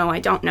 I don't know.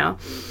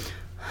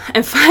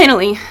 And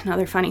finally,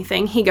 another funny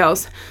thing, he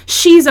goes,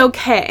 she's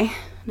okay.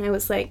 And I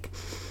was like,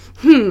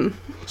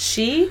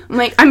 She? I'm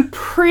like, I'm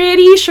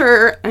pretty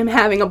sure I'm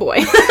having a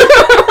boy.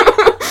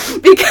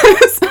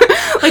 Because,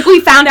 like,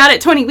 we found out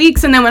at 20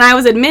 weeks, and then when I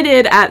was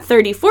admitted at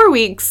 34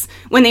 weeks,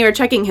 when they were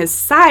checking his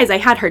size, I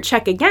had her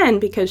check again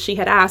because she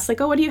had asked,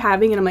 like, oh, what are you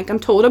having? And I'm like, I'm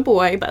told a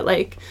boy, but,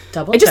 like,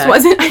 I just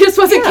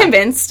wasn't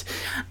convinced.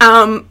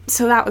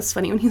 So that was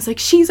funny when he was like,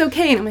 she's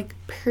okay. And I'm like,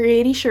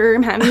 pretty sure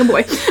I'm having a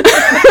boy.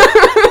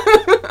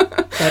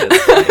 That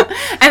is funny.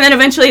 And then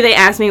eventually they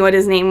asked me what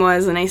his name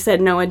was, and I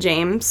said Noah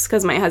James,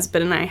 because my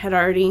husband and I had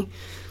already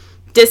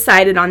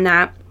decided on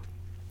that.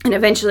 And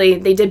eventually,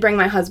 they did bring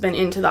my husband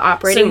into the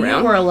operating room. So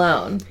you were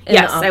alone?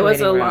 Yes, I was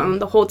alone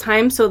the whole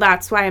time. So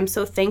that's why I'm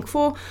so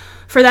thankful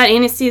for that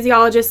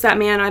anesthesiologist. That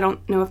man, I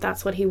don't know if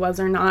that's what he was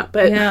or not,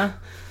 but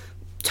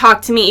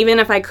talked to me. Even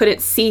if I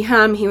couldn't see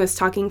him, he was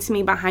talking to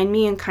me behind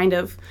me and kind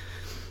of,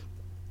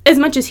 as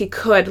much as he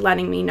could,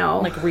 letting me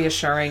know. Like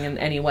reassuring in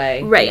any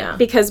way. Right. Yeah.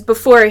 Because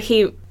before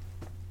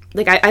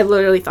like, I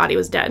literally thought he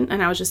was dead.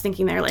 And I was just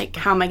thinking there, like,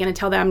 how am I going to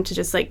tell them to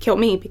just, like, kill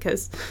me?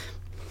 Because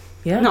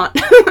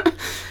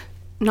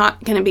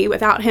not going to be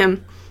without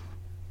him.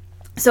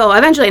 So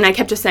eventually, and I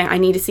kept just saying, I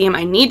need to see him.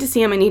 And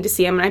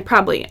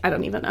I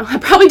don't even know. I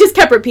probably just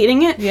kept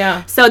repeating it.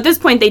 Yeah. So at this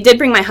point, they did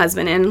bring my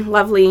husband in.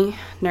 Lovely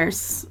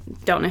nurse.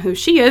 Don't know who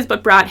she is,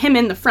 but brought him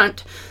in the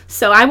front.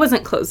 So I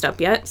wasn't closed up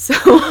yet. So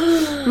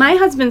my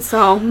husband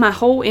saw my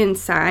whole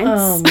insides.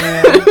 Oh,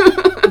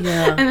 man.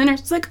 Yeah. And the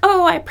nurse was like,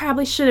 oh, I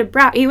probably should have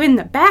brought you in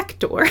the back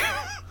door.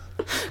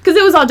 Because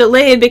it was all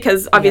delayed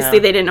because obviously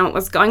they didn't know what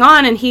was going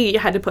on, and he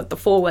had to put the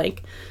full,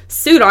 like,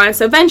 suit on.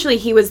 So eventually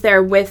he was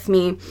there with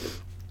me,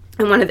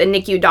 and one of the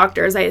NICU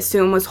doctors, I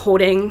assume, was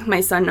holding my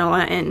son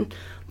Noah and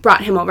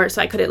brought him over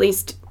so I could at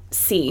least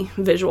see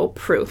visual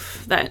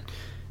proof that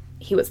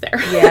he was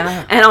there.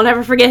 Yeah. And I'll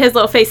never forget his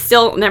little face.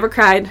 Still never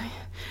cried.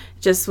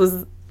 Just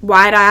was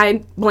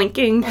wide-eyed,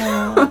 blinking.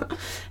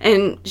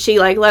 And she,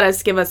 like, let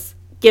us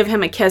give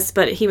him a kiss,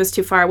 but he was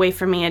too far away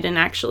from me. I didn't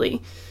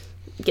actually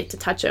get to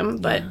touch him,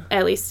 but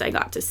at least I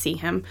got to see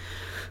him.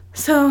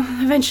 So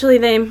eventually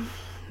they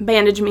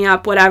bandaged me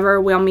up,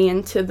 whatever, wheel me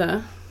into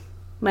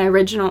my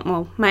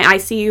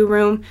ICU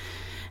room,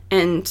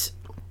 and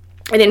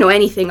I didn't know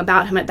anything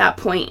about him at that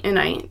point. And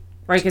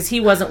right, because he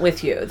wasn't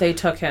with you. They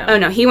took him. Oh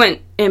no, he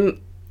went, and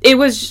it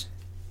was,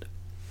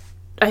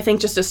 I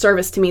think, just a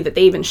service to me that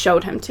they even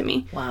showed him to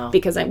me. Wow.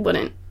 Because I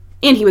wouldn't.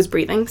 And he was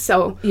breathing,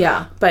 so...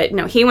 Yeah. But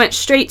no, he went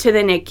straight to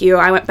the NICU.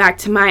 I went back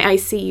to my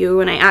ICU,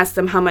 and I asked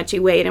them how much he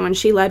weighed. And when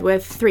she led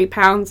with 3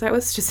 pounds, I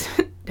was just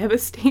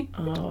devastated.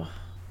 Oh.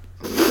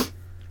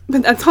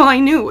 But that's all I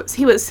knew was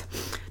he was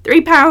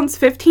 3 pounds,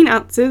 15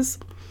 ounces,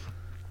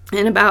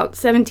 and about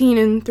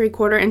 17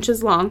 3/4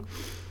 inches long.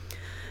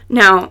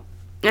 Now,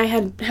 I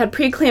had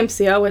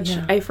preeclampsia, which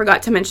I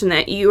forgot to mention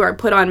that you are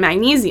put on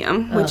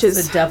magnesium, which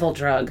is the devil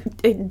drug.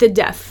 The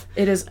death.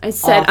 It is. I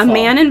said awful. a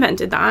man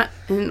invented that,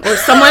 or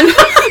someone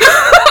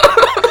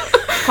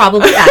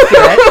probably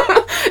accurate.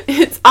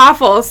 It's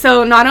awful.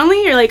 So not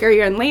only are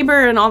you in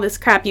labor and all this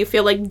crap, you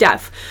feel like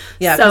death.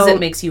 Yeah, because it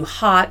makes you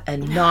hot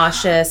and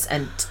nauseous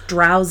and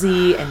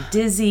drowsy and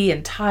dizzy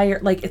and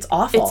tired. Like, it's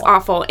awful. It's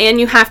awful. And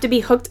you have to be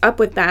hooked up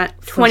with that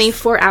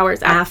 24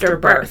 hours after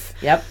birth.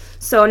 Yep.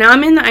 So now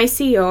I'm in the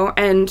ICU,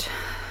 and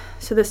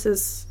so this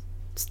is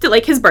still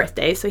like his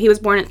birthday. So he was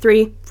born at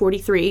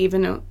 3:43,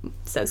 even though it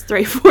says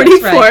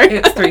 3:44. That's right.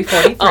 It's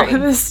 3:43. All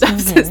of this stuff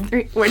says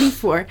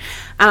 3:44.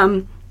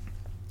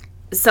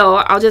 So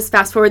I'll just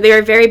fast forward. They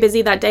were very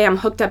busy that day. I'm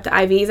hooked up to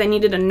IVs. I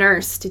needed a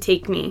nurse to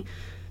take me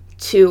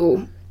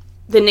to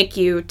the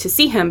NICU to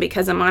see him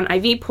because I'm on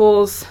IV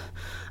pulls.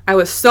 I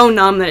was so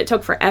numb that it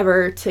took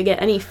forever to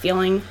get any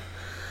feeling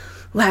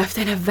left.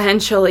 And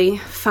eventually,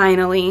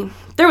 finally,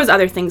 there was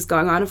other things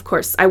going on. Of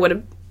course, I would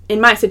have,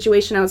 in my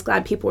situation, I was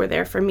glad people were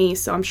there for me.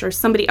 So I'm sure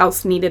somebody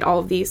else needed all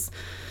of these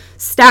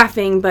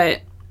staffing,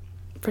 but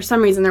for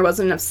some reason there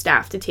wasn't enough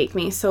staff to take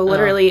me. So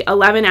literally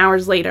 11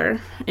 hours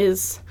later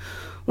is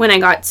when I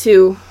got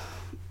to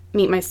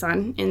meet my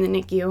son in the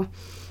NICU.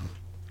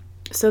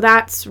 So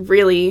that's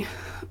really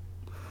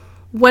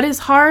what is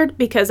hard,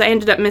 because I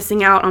ended up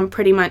missing out on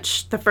pretty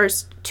much the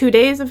first 2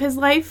 days of his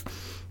life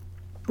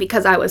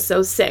because I was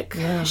so sick.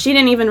 Yeah. She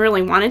didn't even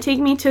really want to take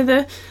me to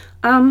the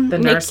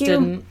nurse NICU.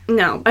 didn't?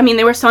 No. I mean,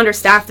 they were so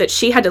understaffed that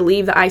she had to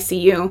leave the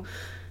ICU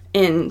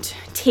and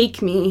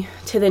take me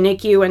to the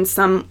NICU and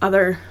some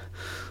other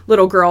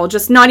little girl,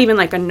 just not even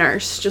like a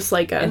nurse, just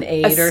like an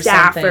aide or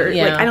staff something. or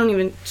Yeah. like, I don't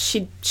even,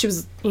 she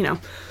was,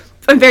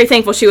 I'm very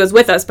thankful she was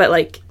with us, but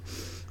like,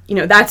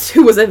 that's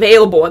who was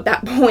available at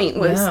that point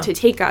was to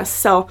take us.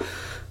 So,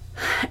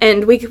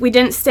 and we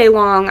didn't stay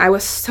long. I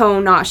was so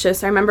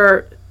nauseous. I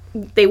remember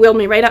they wheeled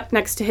me right up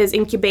next to his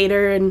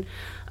incubator, and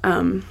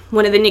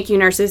one of the NICU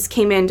nurses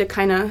came in to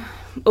kind of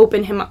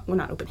open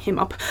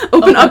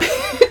up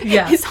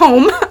his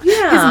home,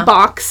 his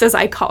box, as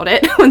I called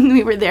it when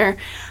we were there.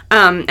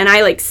 And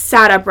I like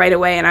sat up right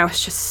away, and I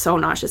was just so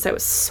nauseous. I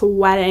was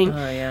sweating.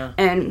 Oh, yeah.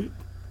 And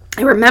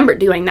I remember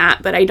doing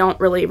that, but I don't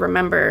really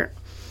remember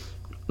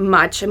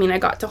much. I mean, I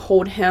got to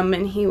hold him,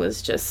 and he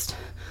was just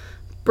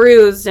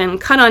bruised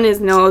and cut on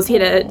his nose. He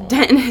had a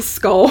dent in his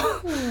skull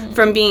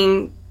from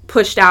being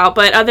pushed out.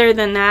 But other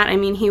than that, I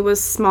mean, he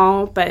was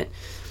small, but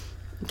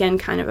again,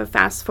 kind of a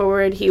fast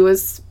forward. He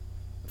was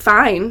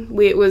fine.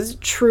 It was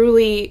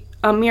truly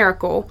a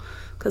miracle.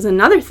 Because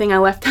another thing I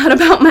left out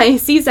about my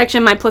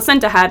C-section, my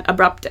placenta had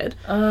abrupted.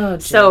 Oh,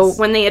 geez. So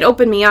when they had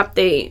opened me up,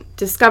 they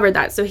discovered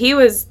that. So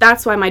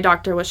that's why my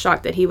doctor was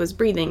shocked that he was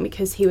breathing,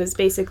 because he was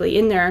basically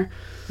in there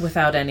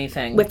Without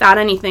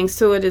anything.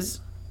 So it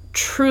is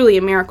truly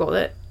a miracle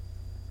that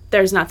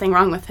there's nothing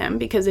wrong with him.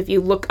 Because if you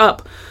look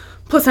up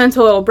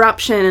placental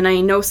abruption, and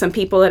I know some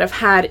people that have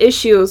had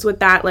issues with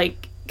that,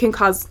 like, can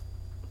cause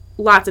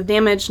lots of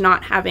damage,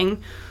 not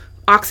having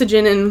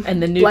oxygen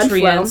and the blood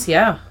nutrients, flow.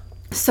 yeah.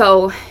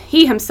 So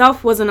he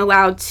himself wasn't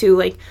allowed to,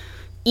 like,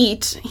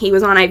 eat. He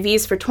was on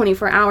IVs for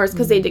 24 hours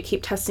because they had to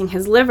keep testing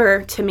his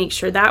liver to make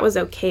sure that was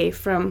okay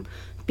from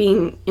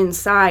being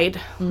inside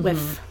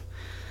with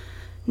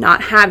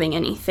not having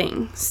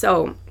anything.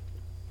 So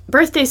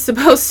birthday's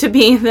supposed to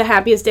be the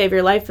happiest day of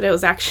your life, but it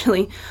was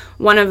actually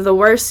one of the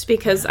worst,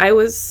 because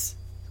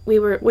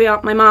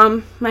my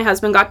mom, my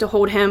husband got to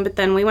hold him, but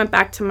then we went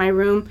back to my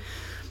room.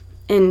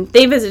 And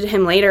they visited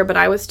him later, but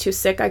I was too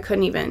sick. I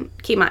couldn't even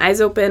keep my eyes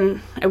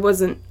open. I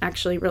wasn't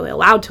actually really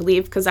allowed to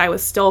leave because I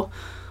was still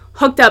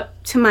hooked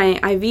up to my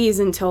IVs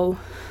until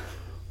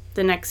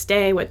the next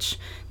day, which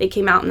they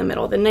came out in the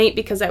middle of the night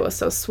because I was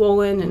so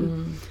swollen.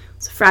 And it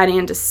was Friday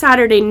into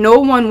Saturday. No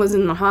one was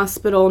in the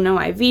hospital, no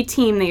IV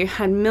team. They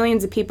had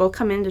millions of people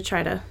come in to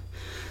try to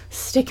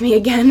stick me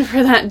again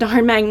for that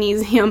darn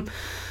magnesium.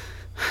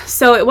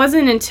 So it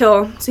wasn't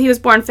until, he was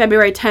born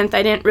February 10th.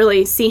 I didn't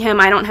really see him.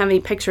 I don't have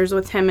any pictures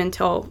with him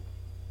until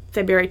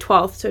February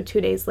 12th, so 2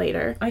 days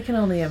later. I can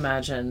only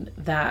imagine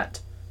that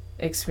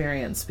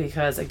experience,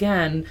 because,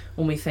 again,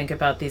 when we think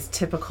about these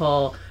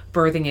typical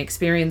birthing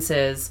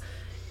experiences,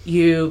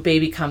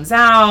 baby comes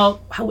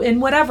out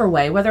in whatever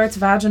way, whether it's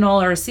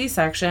vaginal or a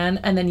C-section,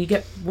 and then you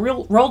get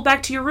rolled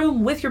back to your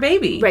room with your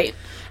baby. Right.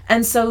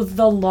 And so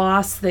the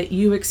loss that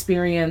you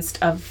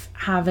experienced of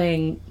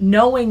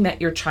knowing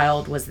that your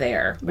child was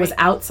there, was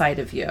outside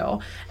of you,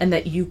 and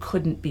that you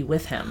couldn't be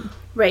with him.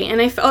 Right,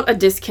 and I felt a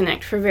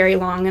disconnect for very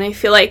long, and I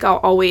feel like I'll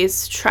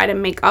always try to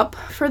make up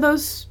for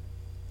those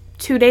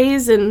 2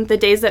 days and the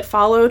days that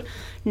followed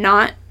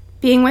not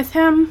being with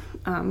him.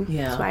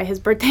 That's why his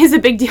birthday is a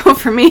big deal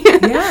for me.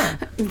 Yeah.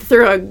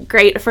 Threw a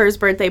great first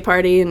birthday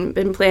party and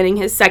been planning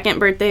his second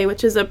birthday,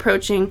 which is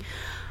approaching.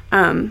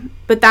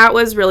 But that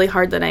was really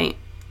hard that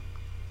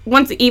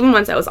once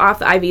I was off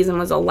the IVs and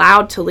was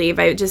allowed to leave,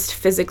 I just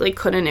physically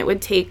couldn't. It would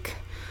take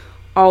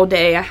all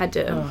day. I had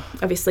to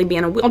obviously be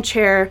in a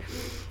wheelchair.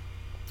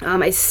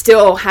 I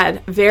still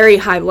had very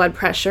high blood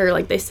pressure.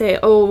 Like they say,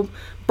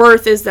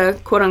 birth is the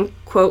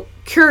quote-unquote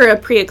cure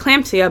of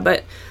preeclampsia,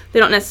 but they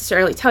don't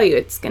necessarily tell you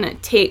it's going to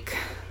take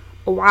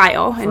a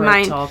while. For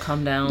it to all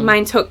come down.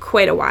 Mine took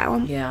quite a while.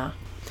 Yeah.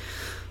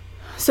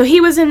 So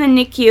he was in the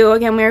NICU.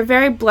 Again, we were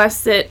very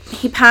blessed that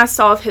he passed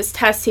all of his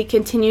tests. He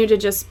continued to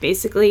just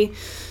basically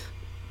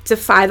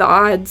defy the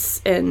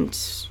odds and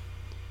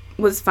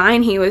was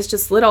fine. He was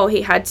just little.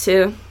 He had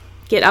to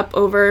get up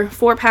over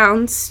 4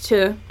 pounds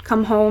to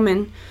come home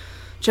and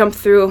jump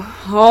through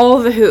all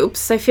the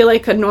hoops. I feel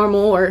like a normal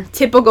or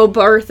typical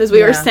birth, as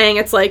we were saying.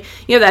 It's like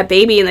you have that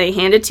baby and they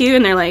hand it to you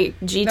and they're like,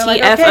 GTFO. They're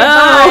like, okay,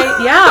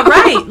 bye. Yeah,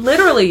 right.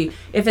 Literally.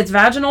 If it's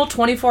vaginal,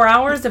 24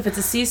 hours. If it's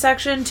a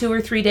C-section, 2 or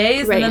 3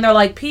 days. Right. And then they're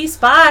like, peace,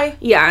 bye.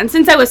 Yeah, and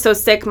since I was so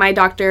sick, my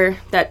doctor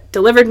that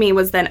delivered me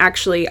was then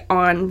actually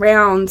on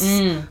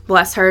rounds.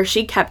 Bless her.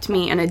 She kept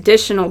me an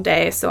additional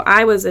day. So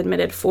I was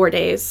admitted 4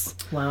 days.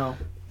 Wow.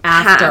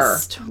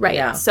 Passed, right.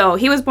 Yeah. So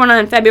he was born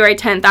on February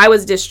 10th. I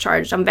was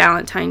discharged on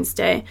Valentine's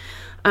Day.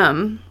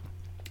 And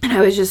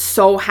I was just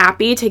so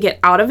happy to get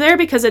out of there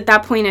because at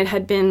that point it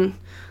had been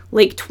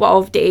like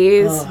 12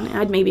 days.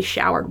 I'd maybe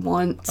showered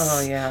once. Oh,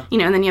 yeah. You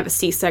know, and then you have a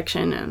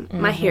C-section and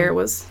my hair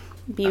was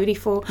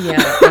beautiful.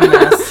 Yeah, a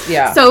mess.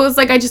 Yeah. So it was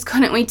like I just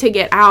couldn't wait to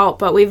get out.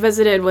 But we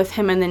visited with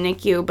him in the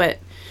NICU. But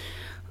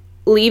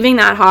leaving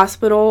that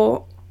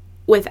hospital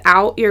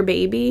without your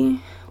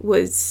baby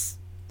was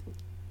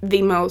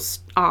the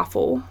most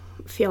awful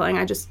feeling.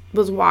 I just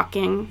was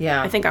walking.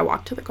 Yeah. I think I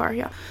walked to the car,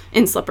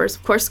 in slippers,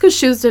 of course, because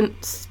shoes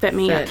didn't fit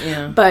me yet.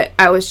 Yeah. But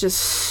I was just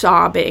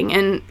sobbing.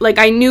 And, like,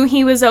 I knew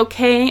he was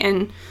okay.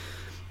 And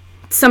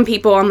some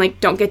people, I'm like,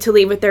 don't get to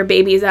leave with their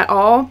babies at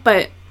all.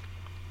 But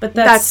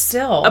that's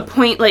still a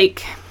point,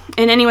 like,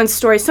 in anyone's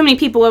story. So many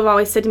people have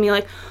always said to me,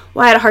 like,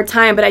 well, I had a hard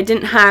time, but I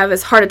didn't have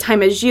as hard a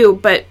time as you.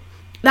 But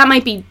that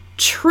might be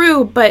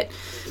true, but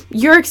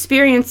your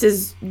experience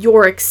is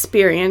your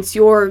experience.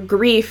 Your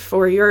grief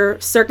or your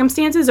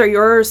circumstances are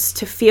yours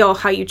to feel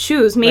how you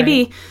choose.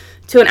 Maybe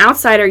to an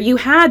outsider, you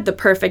had the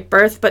perfect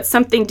birth, but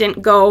something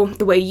didn't go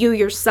the way you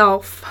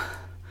yourself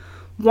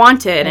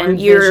wanted, and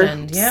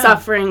you're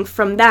suffering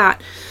from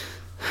that.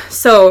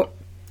 So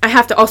I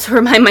have to also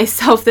remind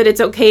myself that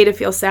it's okay to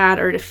feel sad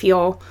or to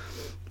feel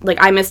like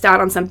I missed out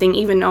on something,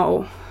 even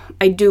though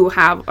I do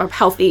have a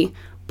healthy,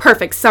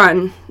 perfect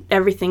son.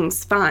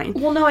 Everything's fine.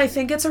 Well, no, I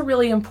think it's a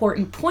really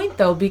important point,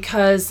 though,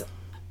 because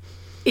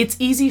it's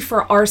easy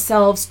for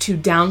ourselves to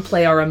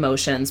downplay our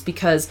emotions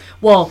because,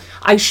 well,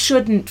 I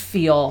shouldn't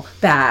feel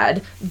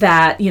bad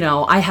that, you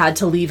know, I had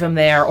to leave him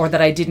there or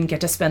that I didn't get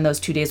to spend those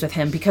 2 days with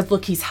him because,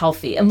 look, he's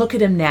healthy and look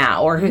at him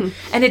now.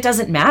 And it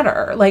doesn't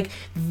matter. Like,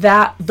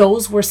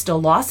 those were still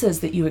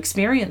losses that you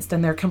experienced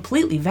and they're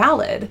completely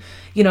valid.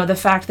 You know, the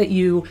fact that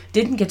you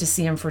didn't get to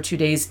see him for 2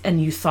 days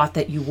and you thought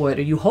that you would,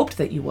 or you hoped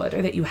that you would,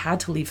 or that you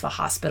had to leave the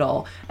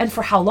hospital. And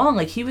for how long?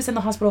 Like, he was in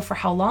the hospital for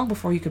how long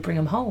before you could bring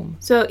him home?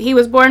 So he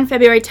was born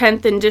February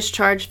 10th and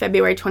discharged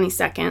February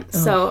 22nd.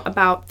 So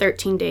about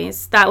 13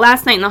 days. That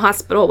last night in the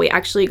hospital, we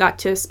actually got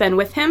to spend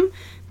with him.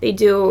 They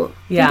do,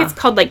 I think it's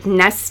called like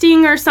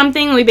nesting or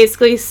something. We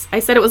basically, I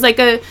said it was like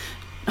a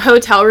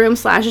hotel room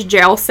 /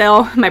 jail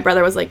cell. My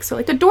brother was like, so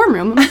like a dorm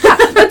room. I'm like, yeah,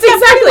 that's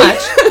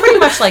exactly pretty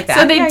much like that.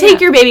 So they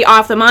take your baby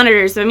off the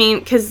monitors. I mean,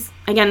 because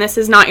again, this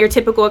is not your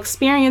typical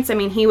experience. I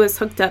mean, he was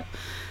hooked up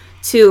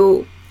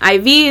to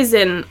IVs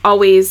and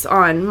always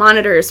on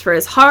monitors for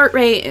his heart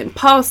rate and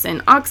pulse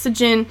and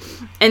oxygen.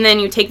 And then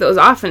you take those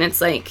off and it's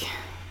like,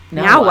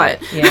 now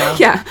what? Yeah.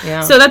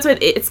 Yeah. So that's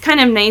what, it's kind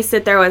of nice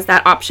that there was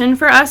that option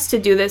for us to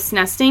do this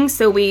nesting.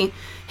 So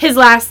his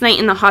last night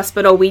in the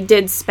hospital, we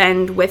did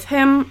spend with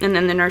him, and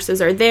then the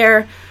nurses are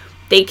there.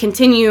 They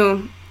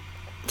continue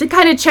to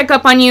kind of check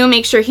up on you,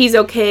 make sure he's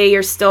okay.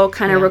 You're still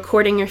kind of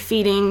recording your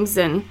feedings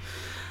and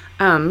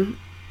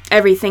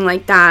everything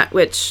like that,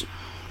 which,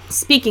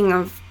 speaking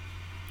of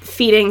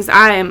feedings,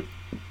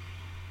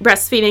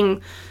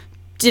 breastfeeding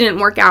didn't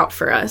work out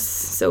for us.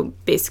 So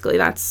basically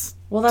that's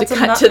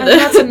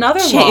another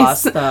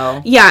loss,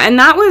 though. Yeah, and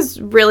that was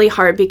really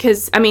hard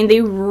because, I mean,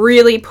 they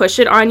really push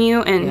it on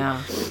you,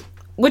 and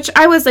which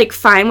I was, like,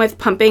 fine with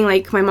pumping.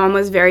 Like, my mom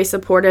was very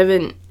supportive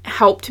and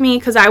helped me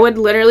because I would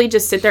literally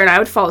just sit there and I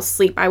would fall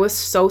asleep. I was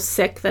so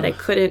sick that I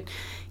couldn't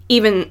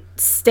even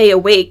stay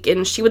awake,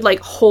 and she would, like,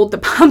 hold the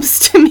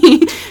pumps to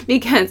me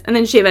and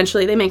then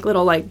they make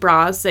little, like,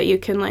 bras that you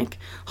can, like,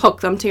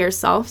 hook them to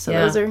yourself. So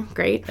those are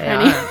great for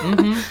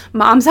any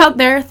moms out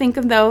there. Think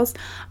of those.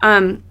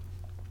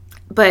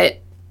 But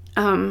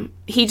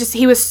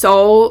he was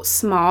so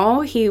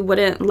small, he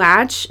wouldn't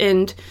latch,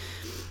 and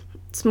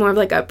it's more of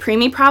like a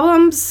preemie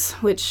problems,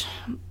 which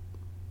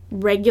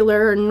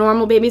regular or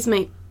normal babies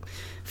might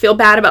feel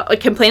bad about, like,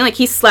 complain. Like,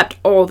 he slept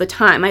all the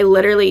time.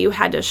 You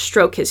had to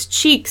stroke his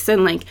cheeks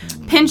and, like,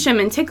 pinch him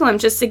and tickle him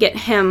just to get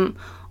him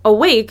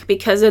awake,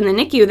 because in the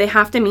NICU, they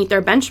have to meet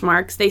their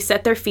benchmarks. They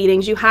set their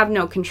feedings. You have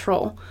no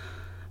control,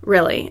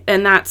 really.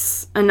 And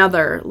that's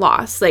another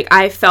loss. Like,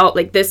 I felt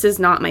like this is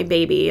not my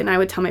baby. And I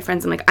would tell my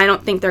friends, I'm like, I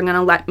don't think they're going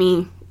to let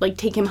me, like,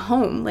 take him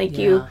home. Like,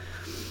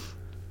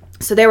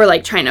 So they were,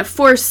 like, trying to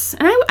force,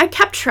 and I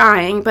kept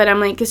trying, but I'm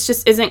like, it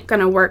just isn't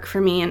going to work for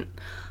me. And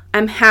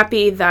I'm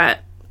happy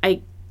that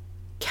I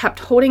kept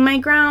holding my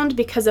ground,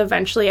 because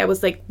eventually I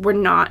was like, we're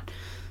not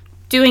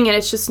doing it.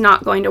 It's just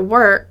not going to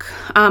work.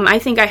 I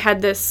think I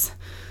had this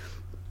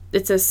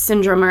it's a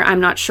syndrome, or I'm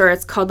not sure.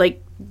 It's called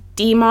like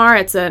DMAR.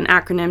 It's an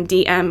acronym,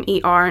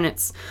 DMER, and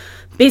it's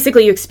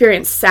basically you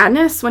experience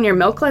sadness when your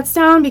milk lets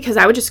down, because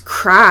I would just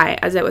cry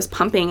as it was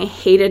pumping. I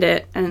hated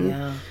it,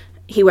 and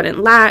he wouldn't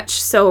latch.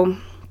 So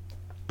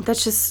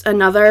that's just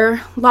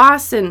another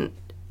loss, and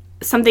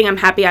something I'm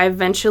happy I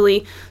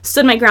eventually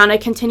stood my ground. I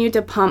continued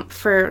to pump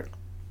for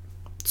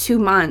 2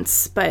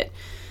 months, but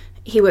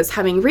he was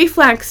having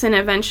reflux, and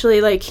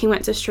eventually like he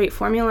went to straight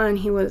formula and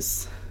he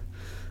was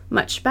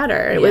much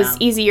better. It was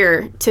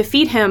easier to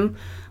feed him,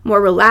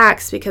 more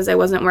relaxed, because I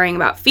wasn't worrying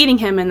about feeding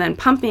him and then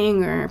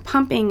pumping, or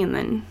pumping and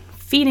then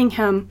feeding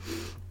him.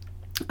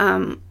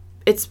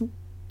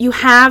 You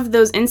have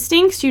those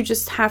instincts, you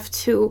just have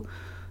to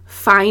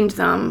find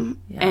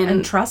them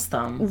and trust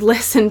them,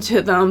 listen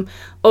to them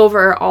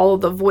over all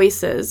the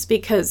voices,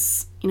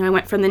 because I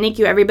went from the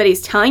NICU,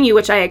 everybody's telling you,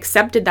 which I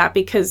accepted that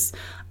because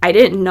I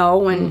didn't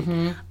know,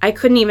 and I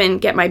couldn't even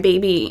get my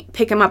baby,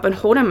 pick him up and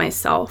hold him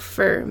myself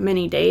for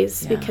many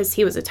days because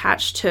he was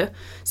attached to,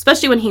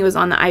 especially when he was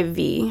on the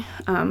IV.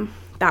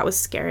 That was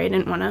scary. I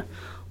didn't want to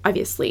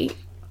obviously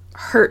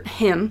hurt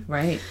him.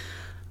 Right.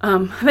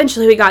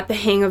 Eventually we got the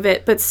hang of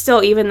it, but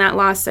still, even that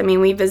loss, I mean,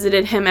 we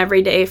visited him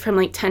every day from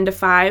like 10 to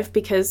 5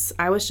 because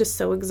I was just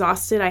so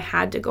exhausted. I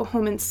had to go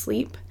home and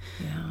sleep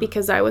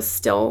because I was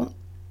still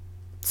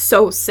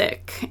so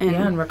sick.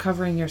 And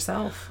recovering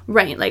yourself.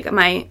 Right. Like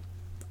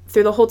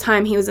through the whole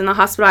time he was in the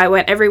hospital, I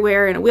went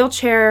everywhere in a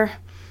wheelchair.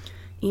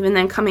 Even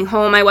then coming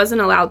home, I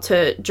wasn't allowed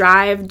to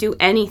drive, do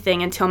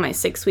anything until my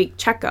 6-week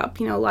checkup.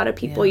 A lot of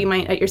people, you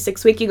might, at your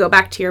 6th week, you go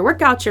back to your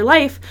workouts, your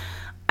life.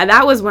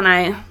 That was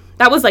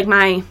like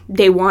my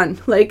day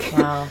one. Like,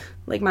 wow.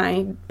 Like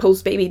my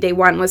post-baby day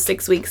one was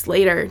 6 weeks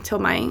later till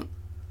my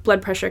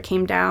blood pressure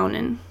came down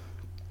and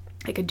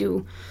I could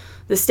do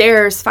the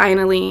stairs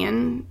finally.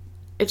 And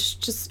it's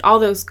just all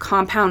those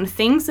compound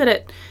things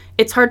that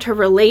it's hard to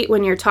relate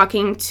when you're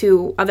talking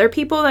to other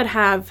people that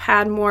have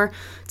had more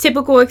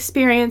typical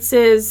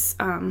experiences.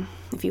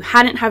 If you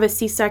hadn't have a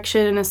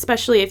C-section, and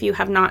especially if you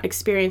have not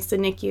experienced a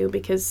NICU,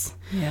 because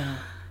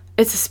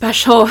it's a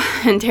special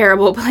and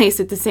terrible place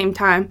at the same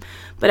time.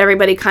 But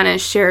everybody kind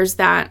of shares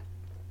that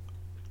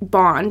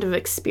bond of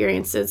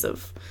experiences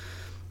of,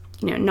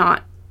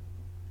 not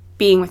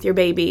being with your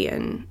baby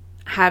and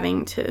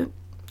having to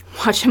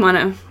watch him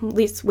at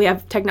least we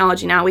have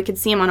technology now. We could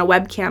see him on a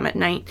webcam at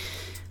night.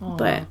 Aww.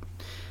 But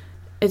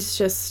it's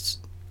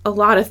just a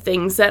lot of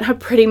things that have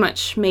pretty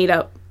much made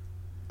up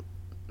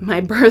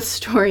my birth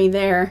story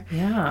there.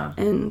 Yeah.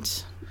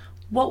 And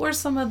what were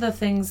some of the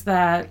things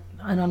that,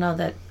 I don't know,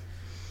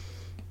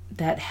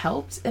 that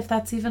helped, if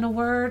that's even a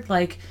word,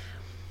 like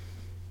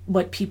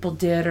what people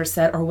did or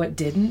said or what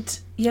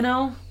didn't,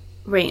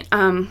 Right.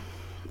 I'll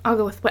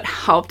go with what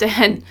helped. I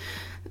had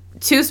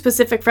 2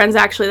 specific friends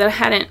actually that I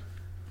hadn't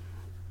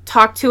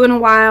talked to in a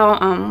while.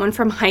 One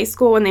from high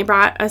school, when they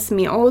brought us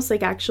meals,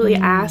 like actually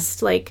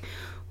asked, like,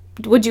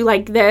 would you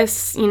like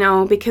this?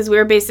 Because we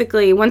were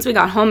basically, once we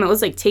got home, it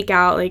was like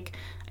takeout. Like,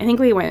 I think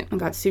we went and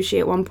got sushi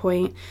at one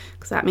point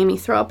because that made me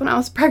throw up when I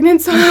was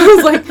pregnant. So I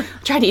was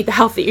like, try to eat the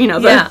healthy,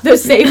 the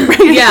safe.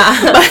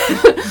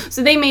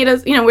 So they made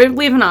us,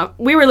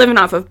 we were living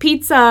off of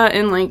pizza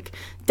and like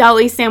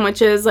deli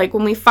sandwiches. Like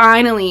when we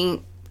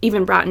finally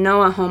even brought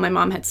Noah home, my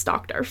mom had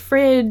stocked our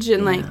fridge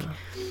and like,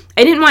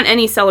 I didn't want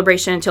any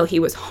celebration until he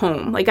was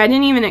home. Like I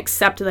didn't even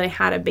accept that I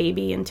had a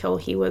baby until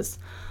he was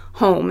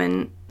home.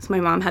 And so my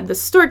mom had the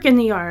stork in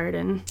the yard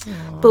and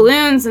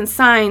balloons and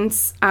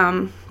signs.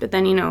 But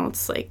then,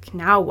 it's like,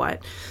 now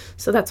what?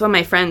 So that's when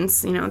my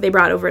friends, they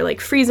brought over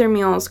like freezer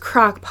meals,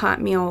 crock pot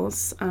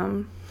meals.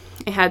 I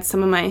had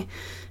some of my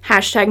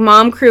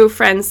 #MomCrew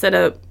friends set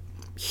up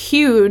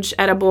huge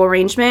edible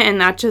arrangement.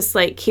 And that just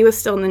like, he was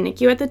still in the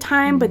NICU at the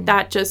time, but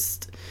that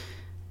just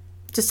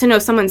to know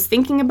someone's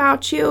thinking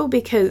about you,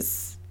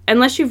 because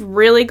unless you've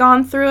really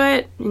gone through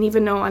it, and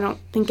even though I don't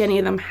think any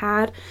of them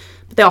had,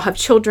 but they all have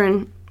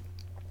children,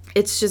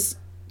 it's just,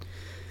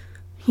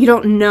 you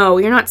don't know.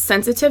 You're not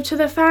sensitive to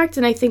the fact,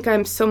 and I think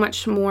I'm so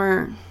much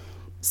more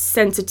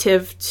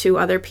sensitive to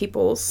other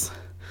people's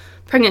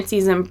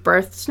pregnancies and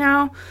births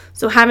now.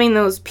 So having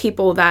those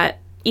people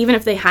that, even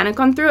if they hadn't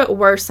gone through it,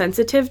 were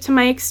sensitive to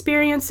my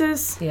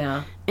experiences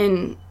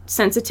and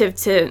sensitive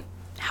to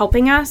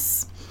helping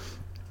us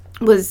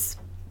was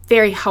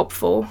very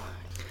helpful.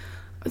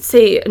 I'd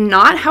say a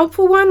not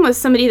helpful one was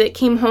somebody that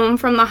came home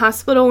from the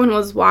hospital and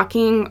was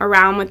walking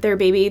around with their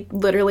baby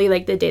literally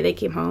like the day they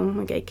came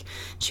home. Like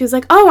she was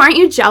like, "Oh, aren't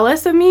you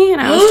jealous of me?"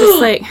 And I was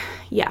just like,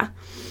 "Yeah."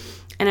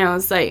 And I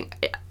was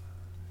like,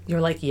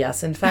 you're like,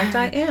 "Yes, in fact,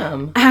 I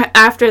am."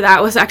 After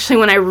that was actually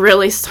when I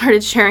really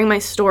started sharing my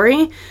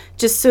story,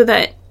 just so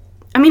that,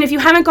 I mean, if you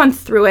haven't gone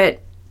through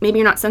it, maybe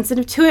you're not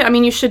sensitive to it. I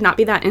mean, you should not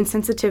be that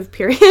insensitive,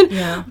 period.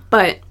 Yeah.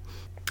 But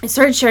I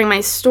started sharing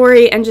my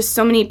story, and just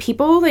so many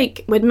people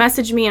like would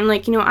message me and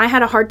like, I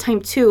had a hard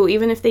time too,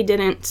 even if they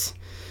didn't.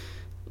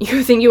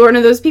 You think you were one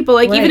of those people,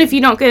 like right. Even if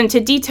you don't get into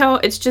detail,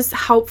 it's just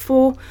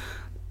helpful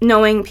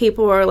knowing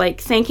people are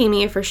like thanking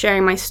me for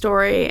sharing my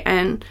story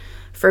and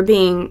for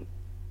being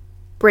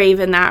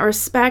brave in that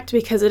respect,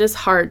 because it is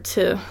hard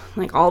to,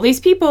 like, all these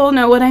people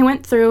know what I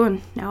went through,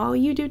 and now all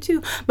you do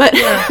too. But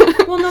yeah.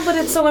 Well, no, but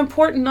it's so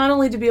important not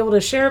only to be able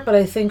to share it, but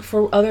I think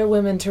for other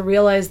women to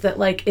realize that,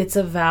 like, it's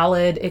a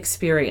valid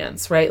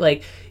experience, right?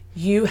 Like,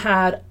 you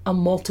had a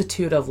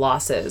multitude of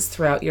losses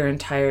throughout your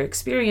entire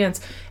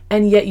experience,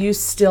 and yet you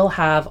still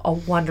have a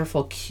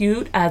wonderful,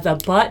 cute as a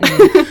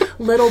button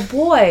little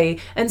boy.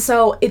 And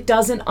so it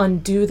doesn't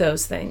undo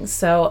those things.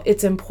 So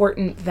it's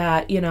important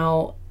that, you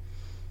know,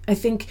 I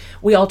think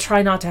we all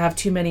try not to have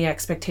too many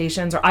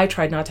expectations, or I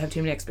tried not to have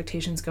too many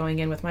expectations going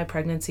in with my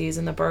pregnancies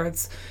and the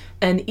births.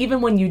 And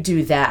even when you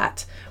do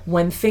that,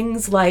 when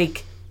things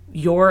like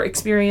your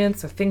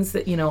experience or things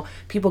that, you know,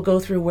 people go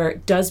through where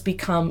it does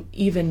become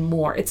even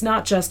more, it's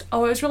not just,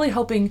 oh, I was really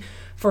hoping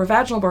for a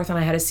vaginal birth and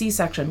I had a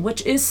C-section,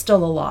 which is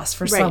still a loss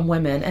for some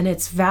women, and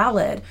it's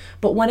valid.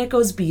 But when it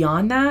goes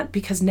beyond that,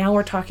 because now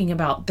we're talking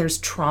about there's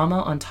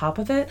trauma on top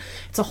of it,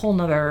 it's a whole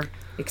nother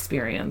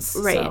experience.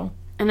 Right. So.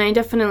 And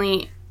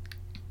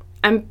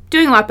I'm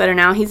doing a lot better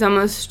now. He's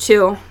almost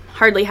 2.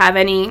 Hardly have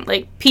any,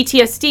 like,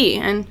 PTSD.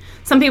 And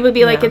some people would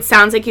be like, it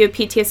sounds like you have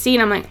PTSD.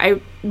 And I'm like,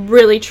 I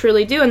really,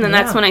 truly do. And then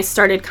that's when I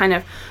started kind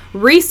of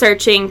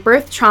researching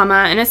birth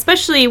trauma. And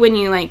especially when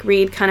you, like,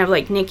 read kind of,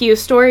 like, NICU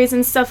stories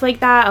and stuff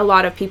like that, a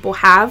lot of people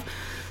have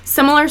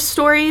similar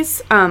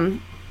stories.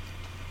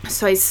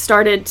 So I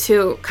started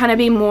to kind of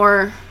be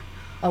more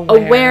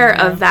aware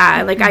of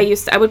that. Like,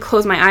 I would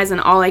close my eyes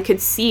and all I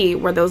could see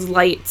were those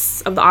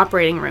lights of the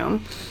operating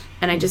room.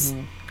 And I just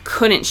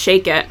couldn't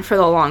shake it for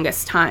the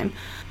longest time.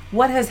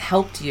 What has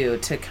helped you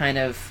to kind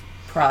of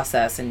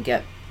process and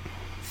get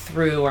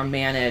through or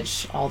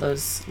manage all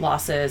those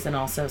losses and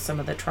also some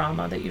of the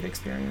trauma that you've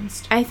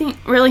experienced? I think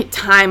really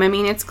time. I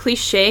mean, it's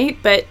cliche,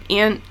 but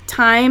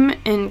time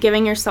and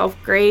giving yourself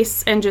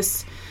grace and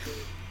just,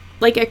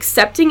 like,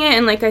 accepting it.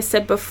 And like I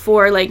said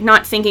before, like,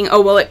 not thinking,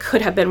 oh, well, it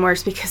could have been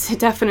worse, because it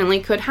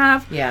definitely could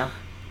have. Yeah.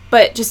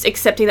 But just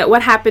accepting that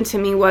what happened to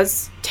me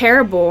was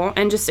terrible,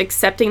 and just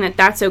accepting that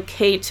that's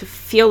okay to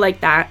feel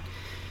like that,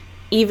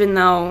 even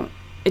though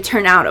it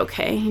turned out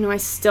okay. You know, I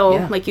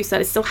still, like you said,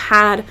 I still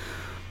had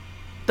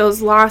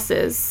those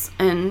losses,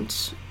 and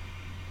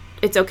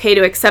it's okay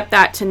to accept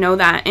that, to know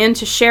that, and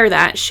to share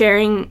that.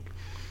 Sharing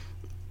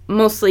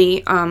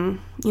mostly, you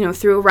know,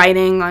 through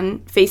writing on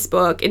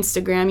Facebook,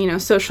 Instagram, you know,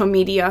 social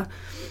media.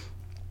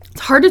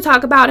 It's hard to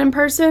talk about in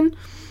person.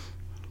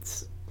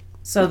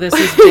 So this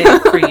is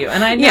big for you,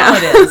 and I know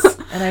it is,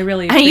 and I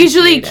really appreciate I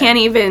usually can't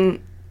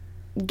even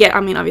get,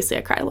 I mean, obviously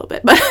I cry a little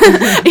bit, but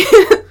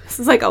this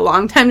is like a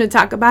long time to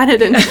talk about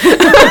it and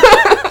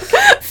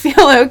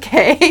feel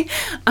okay.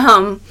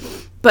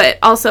 But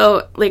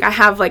also, like, I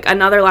have, like,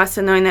 another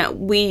lesson knowing that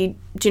we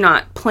do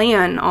not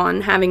plan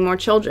on having more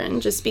children,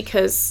 just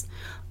because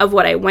of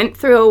what I went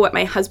through, what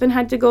my husband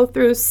had to go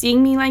through,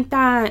 seeing me like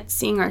that,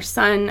 seeing our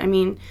son. I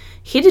mean,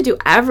 he had to do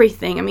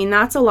everything. I mean,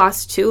 that's a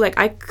loss too. Like,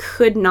 I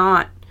could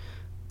not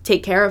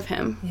take care of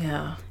him.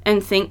 Yeah.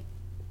 And thank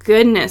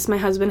goodness my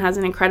husband has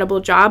an incredible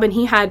job, and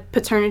he had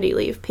paternity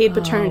leave, paid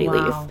paternity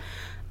leave.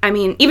 I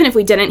mean, even if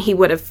we didn't, he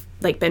would have,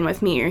 like, been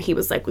with me, or he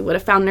was like, we would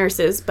have found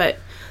nurses. But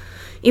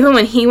even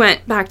when he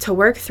went back to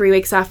work 3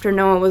 weeks after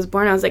Noah was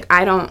born, I was like,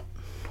 I don't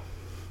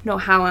know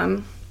how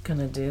I'm going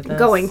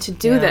to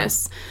do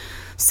this.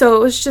 So it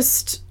was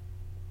just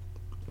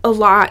a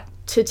lot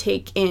to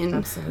take in.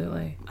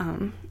 Absolutely.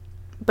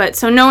 But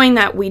so knowing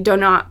that we do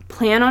not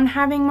plan on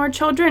having more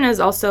children is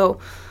also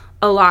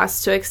a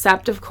loss to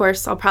accept. Of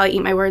course, I'll probably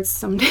eat my words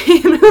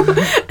someday.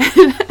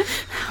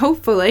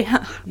 Hopefully.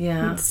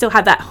 Yeah. Still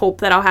have that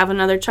hope that I'll have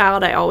another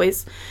child. I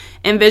always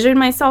envisioned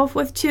myself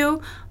with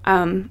 2.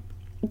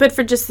 But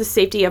for just the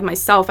safety of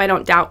myself, I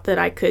don't doubt that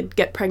I could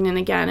get pregnant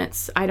again.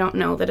 I don't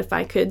know that if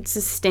I could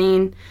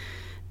sustain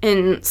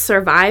and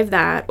survive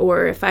that,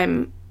 or if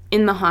I'm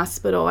in the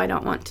hospital, I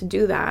don't want to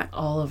do that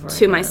all over to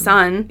again. My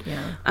son,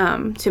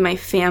 yeah. To my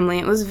family.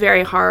 It was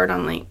very hard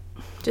on, like,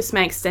 just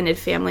my extended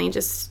family,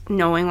 just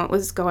knowing what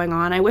was going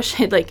on. I wish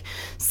I'd, like,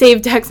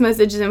 saved text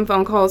messages and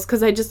phone calls,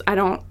 because I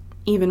don't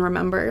even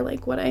remember,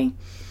 like, what I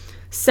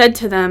said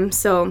to them.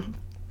 So,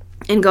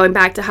 and going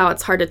back to how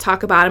it's hard to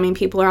talk about, I mean,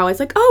 people are always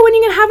like, oh, when are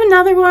you going to have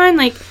another one?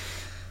 Like,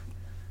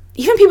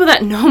 even people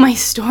that know my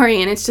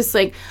story, and it's just,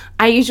 like,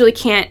 I usually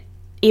can't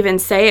even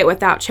say it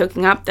without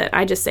choking up, that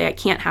I just say I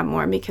can't have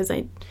more, because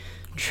I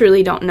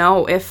truly don't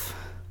know if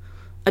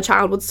a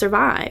child would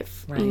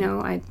survive. Right. You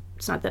know,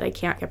 it's not that I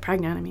can't get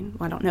pregnant. I mean,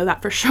 well, I don't know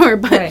that for sure,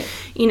 but, right.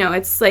 You know,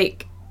 it's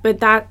like, but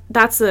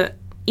that's a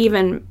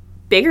even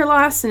bigger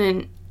loss and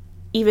an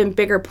even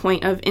bigger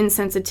point of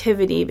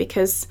insensitivity,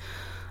 because,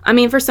 I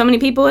mean, for so many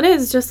people it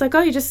is just like,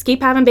 oh, you just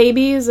keep having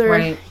babies, or,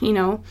 right. You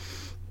know,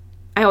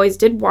 I always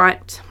did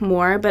want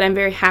more, but I'm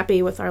very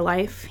happy with our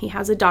life. He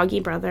has a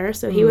doggy brother,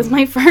 so he was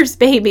my first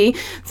baby.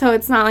 So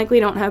it's not like we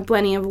don't have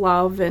plenty of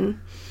love, and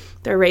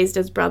they're raised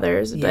as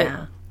brothers. Yeah.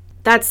 But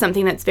that's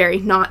something that's very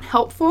not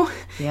helpful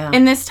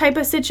in this type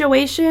of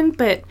situation.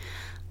 But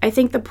I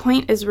think the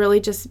point is really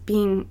just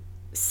being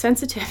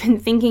sensitive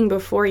and thinking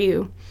before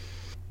you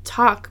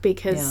talk,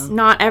 because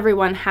not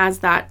everyone has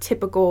that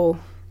typical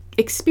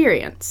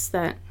experience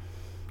that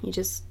you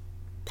just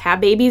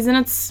have babies and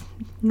it's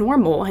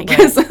normal, I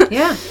guess.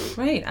 Yeah,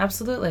 right.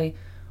 Absolutely.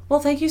 Well,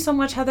 thank you so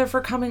much, Heather,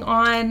 for coming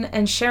on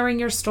and sharing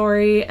your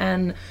story,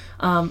 and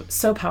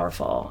so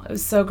powerful. It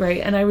was so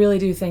great. And I really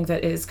do think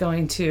that is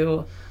going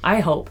to, I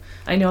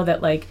know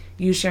that like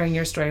you sharing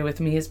your story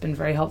with me has been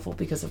very helpful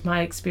because of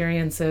my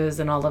experiences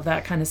and all of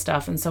that kind of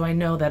stuff. And so I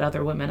know that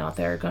other women out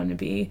there are going to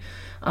be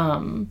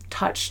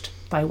touched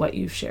by what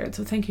you've shared.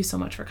 So thank you so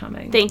much for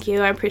coming. Thank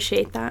you. I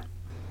appreciate that.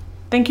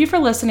 Thank you for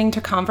listening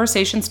to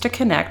Conversations to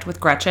Connect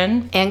with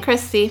Gretchen and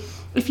Christy.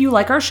 If you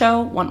like our show,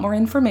 want more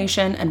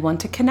information, and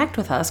want to connect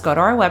with us, go to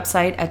our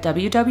website at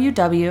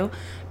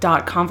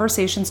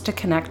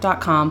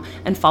www.conversationstoconnect.com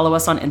and follow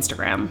us on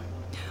Instagram.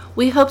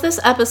 We hope this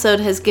episode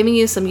has given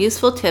you some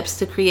useful tips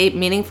to create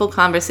meaningful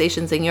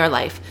conversations in your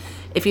life.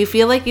 If you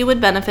feel like you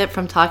would benefit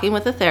from talking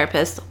with a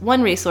therapist,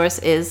 one resource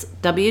is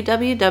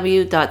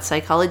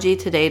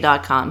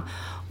www.psychologytoday.com,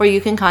 where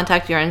you can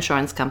contact your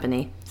insurance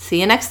company. See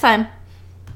you next time.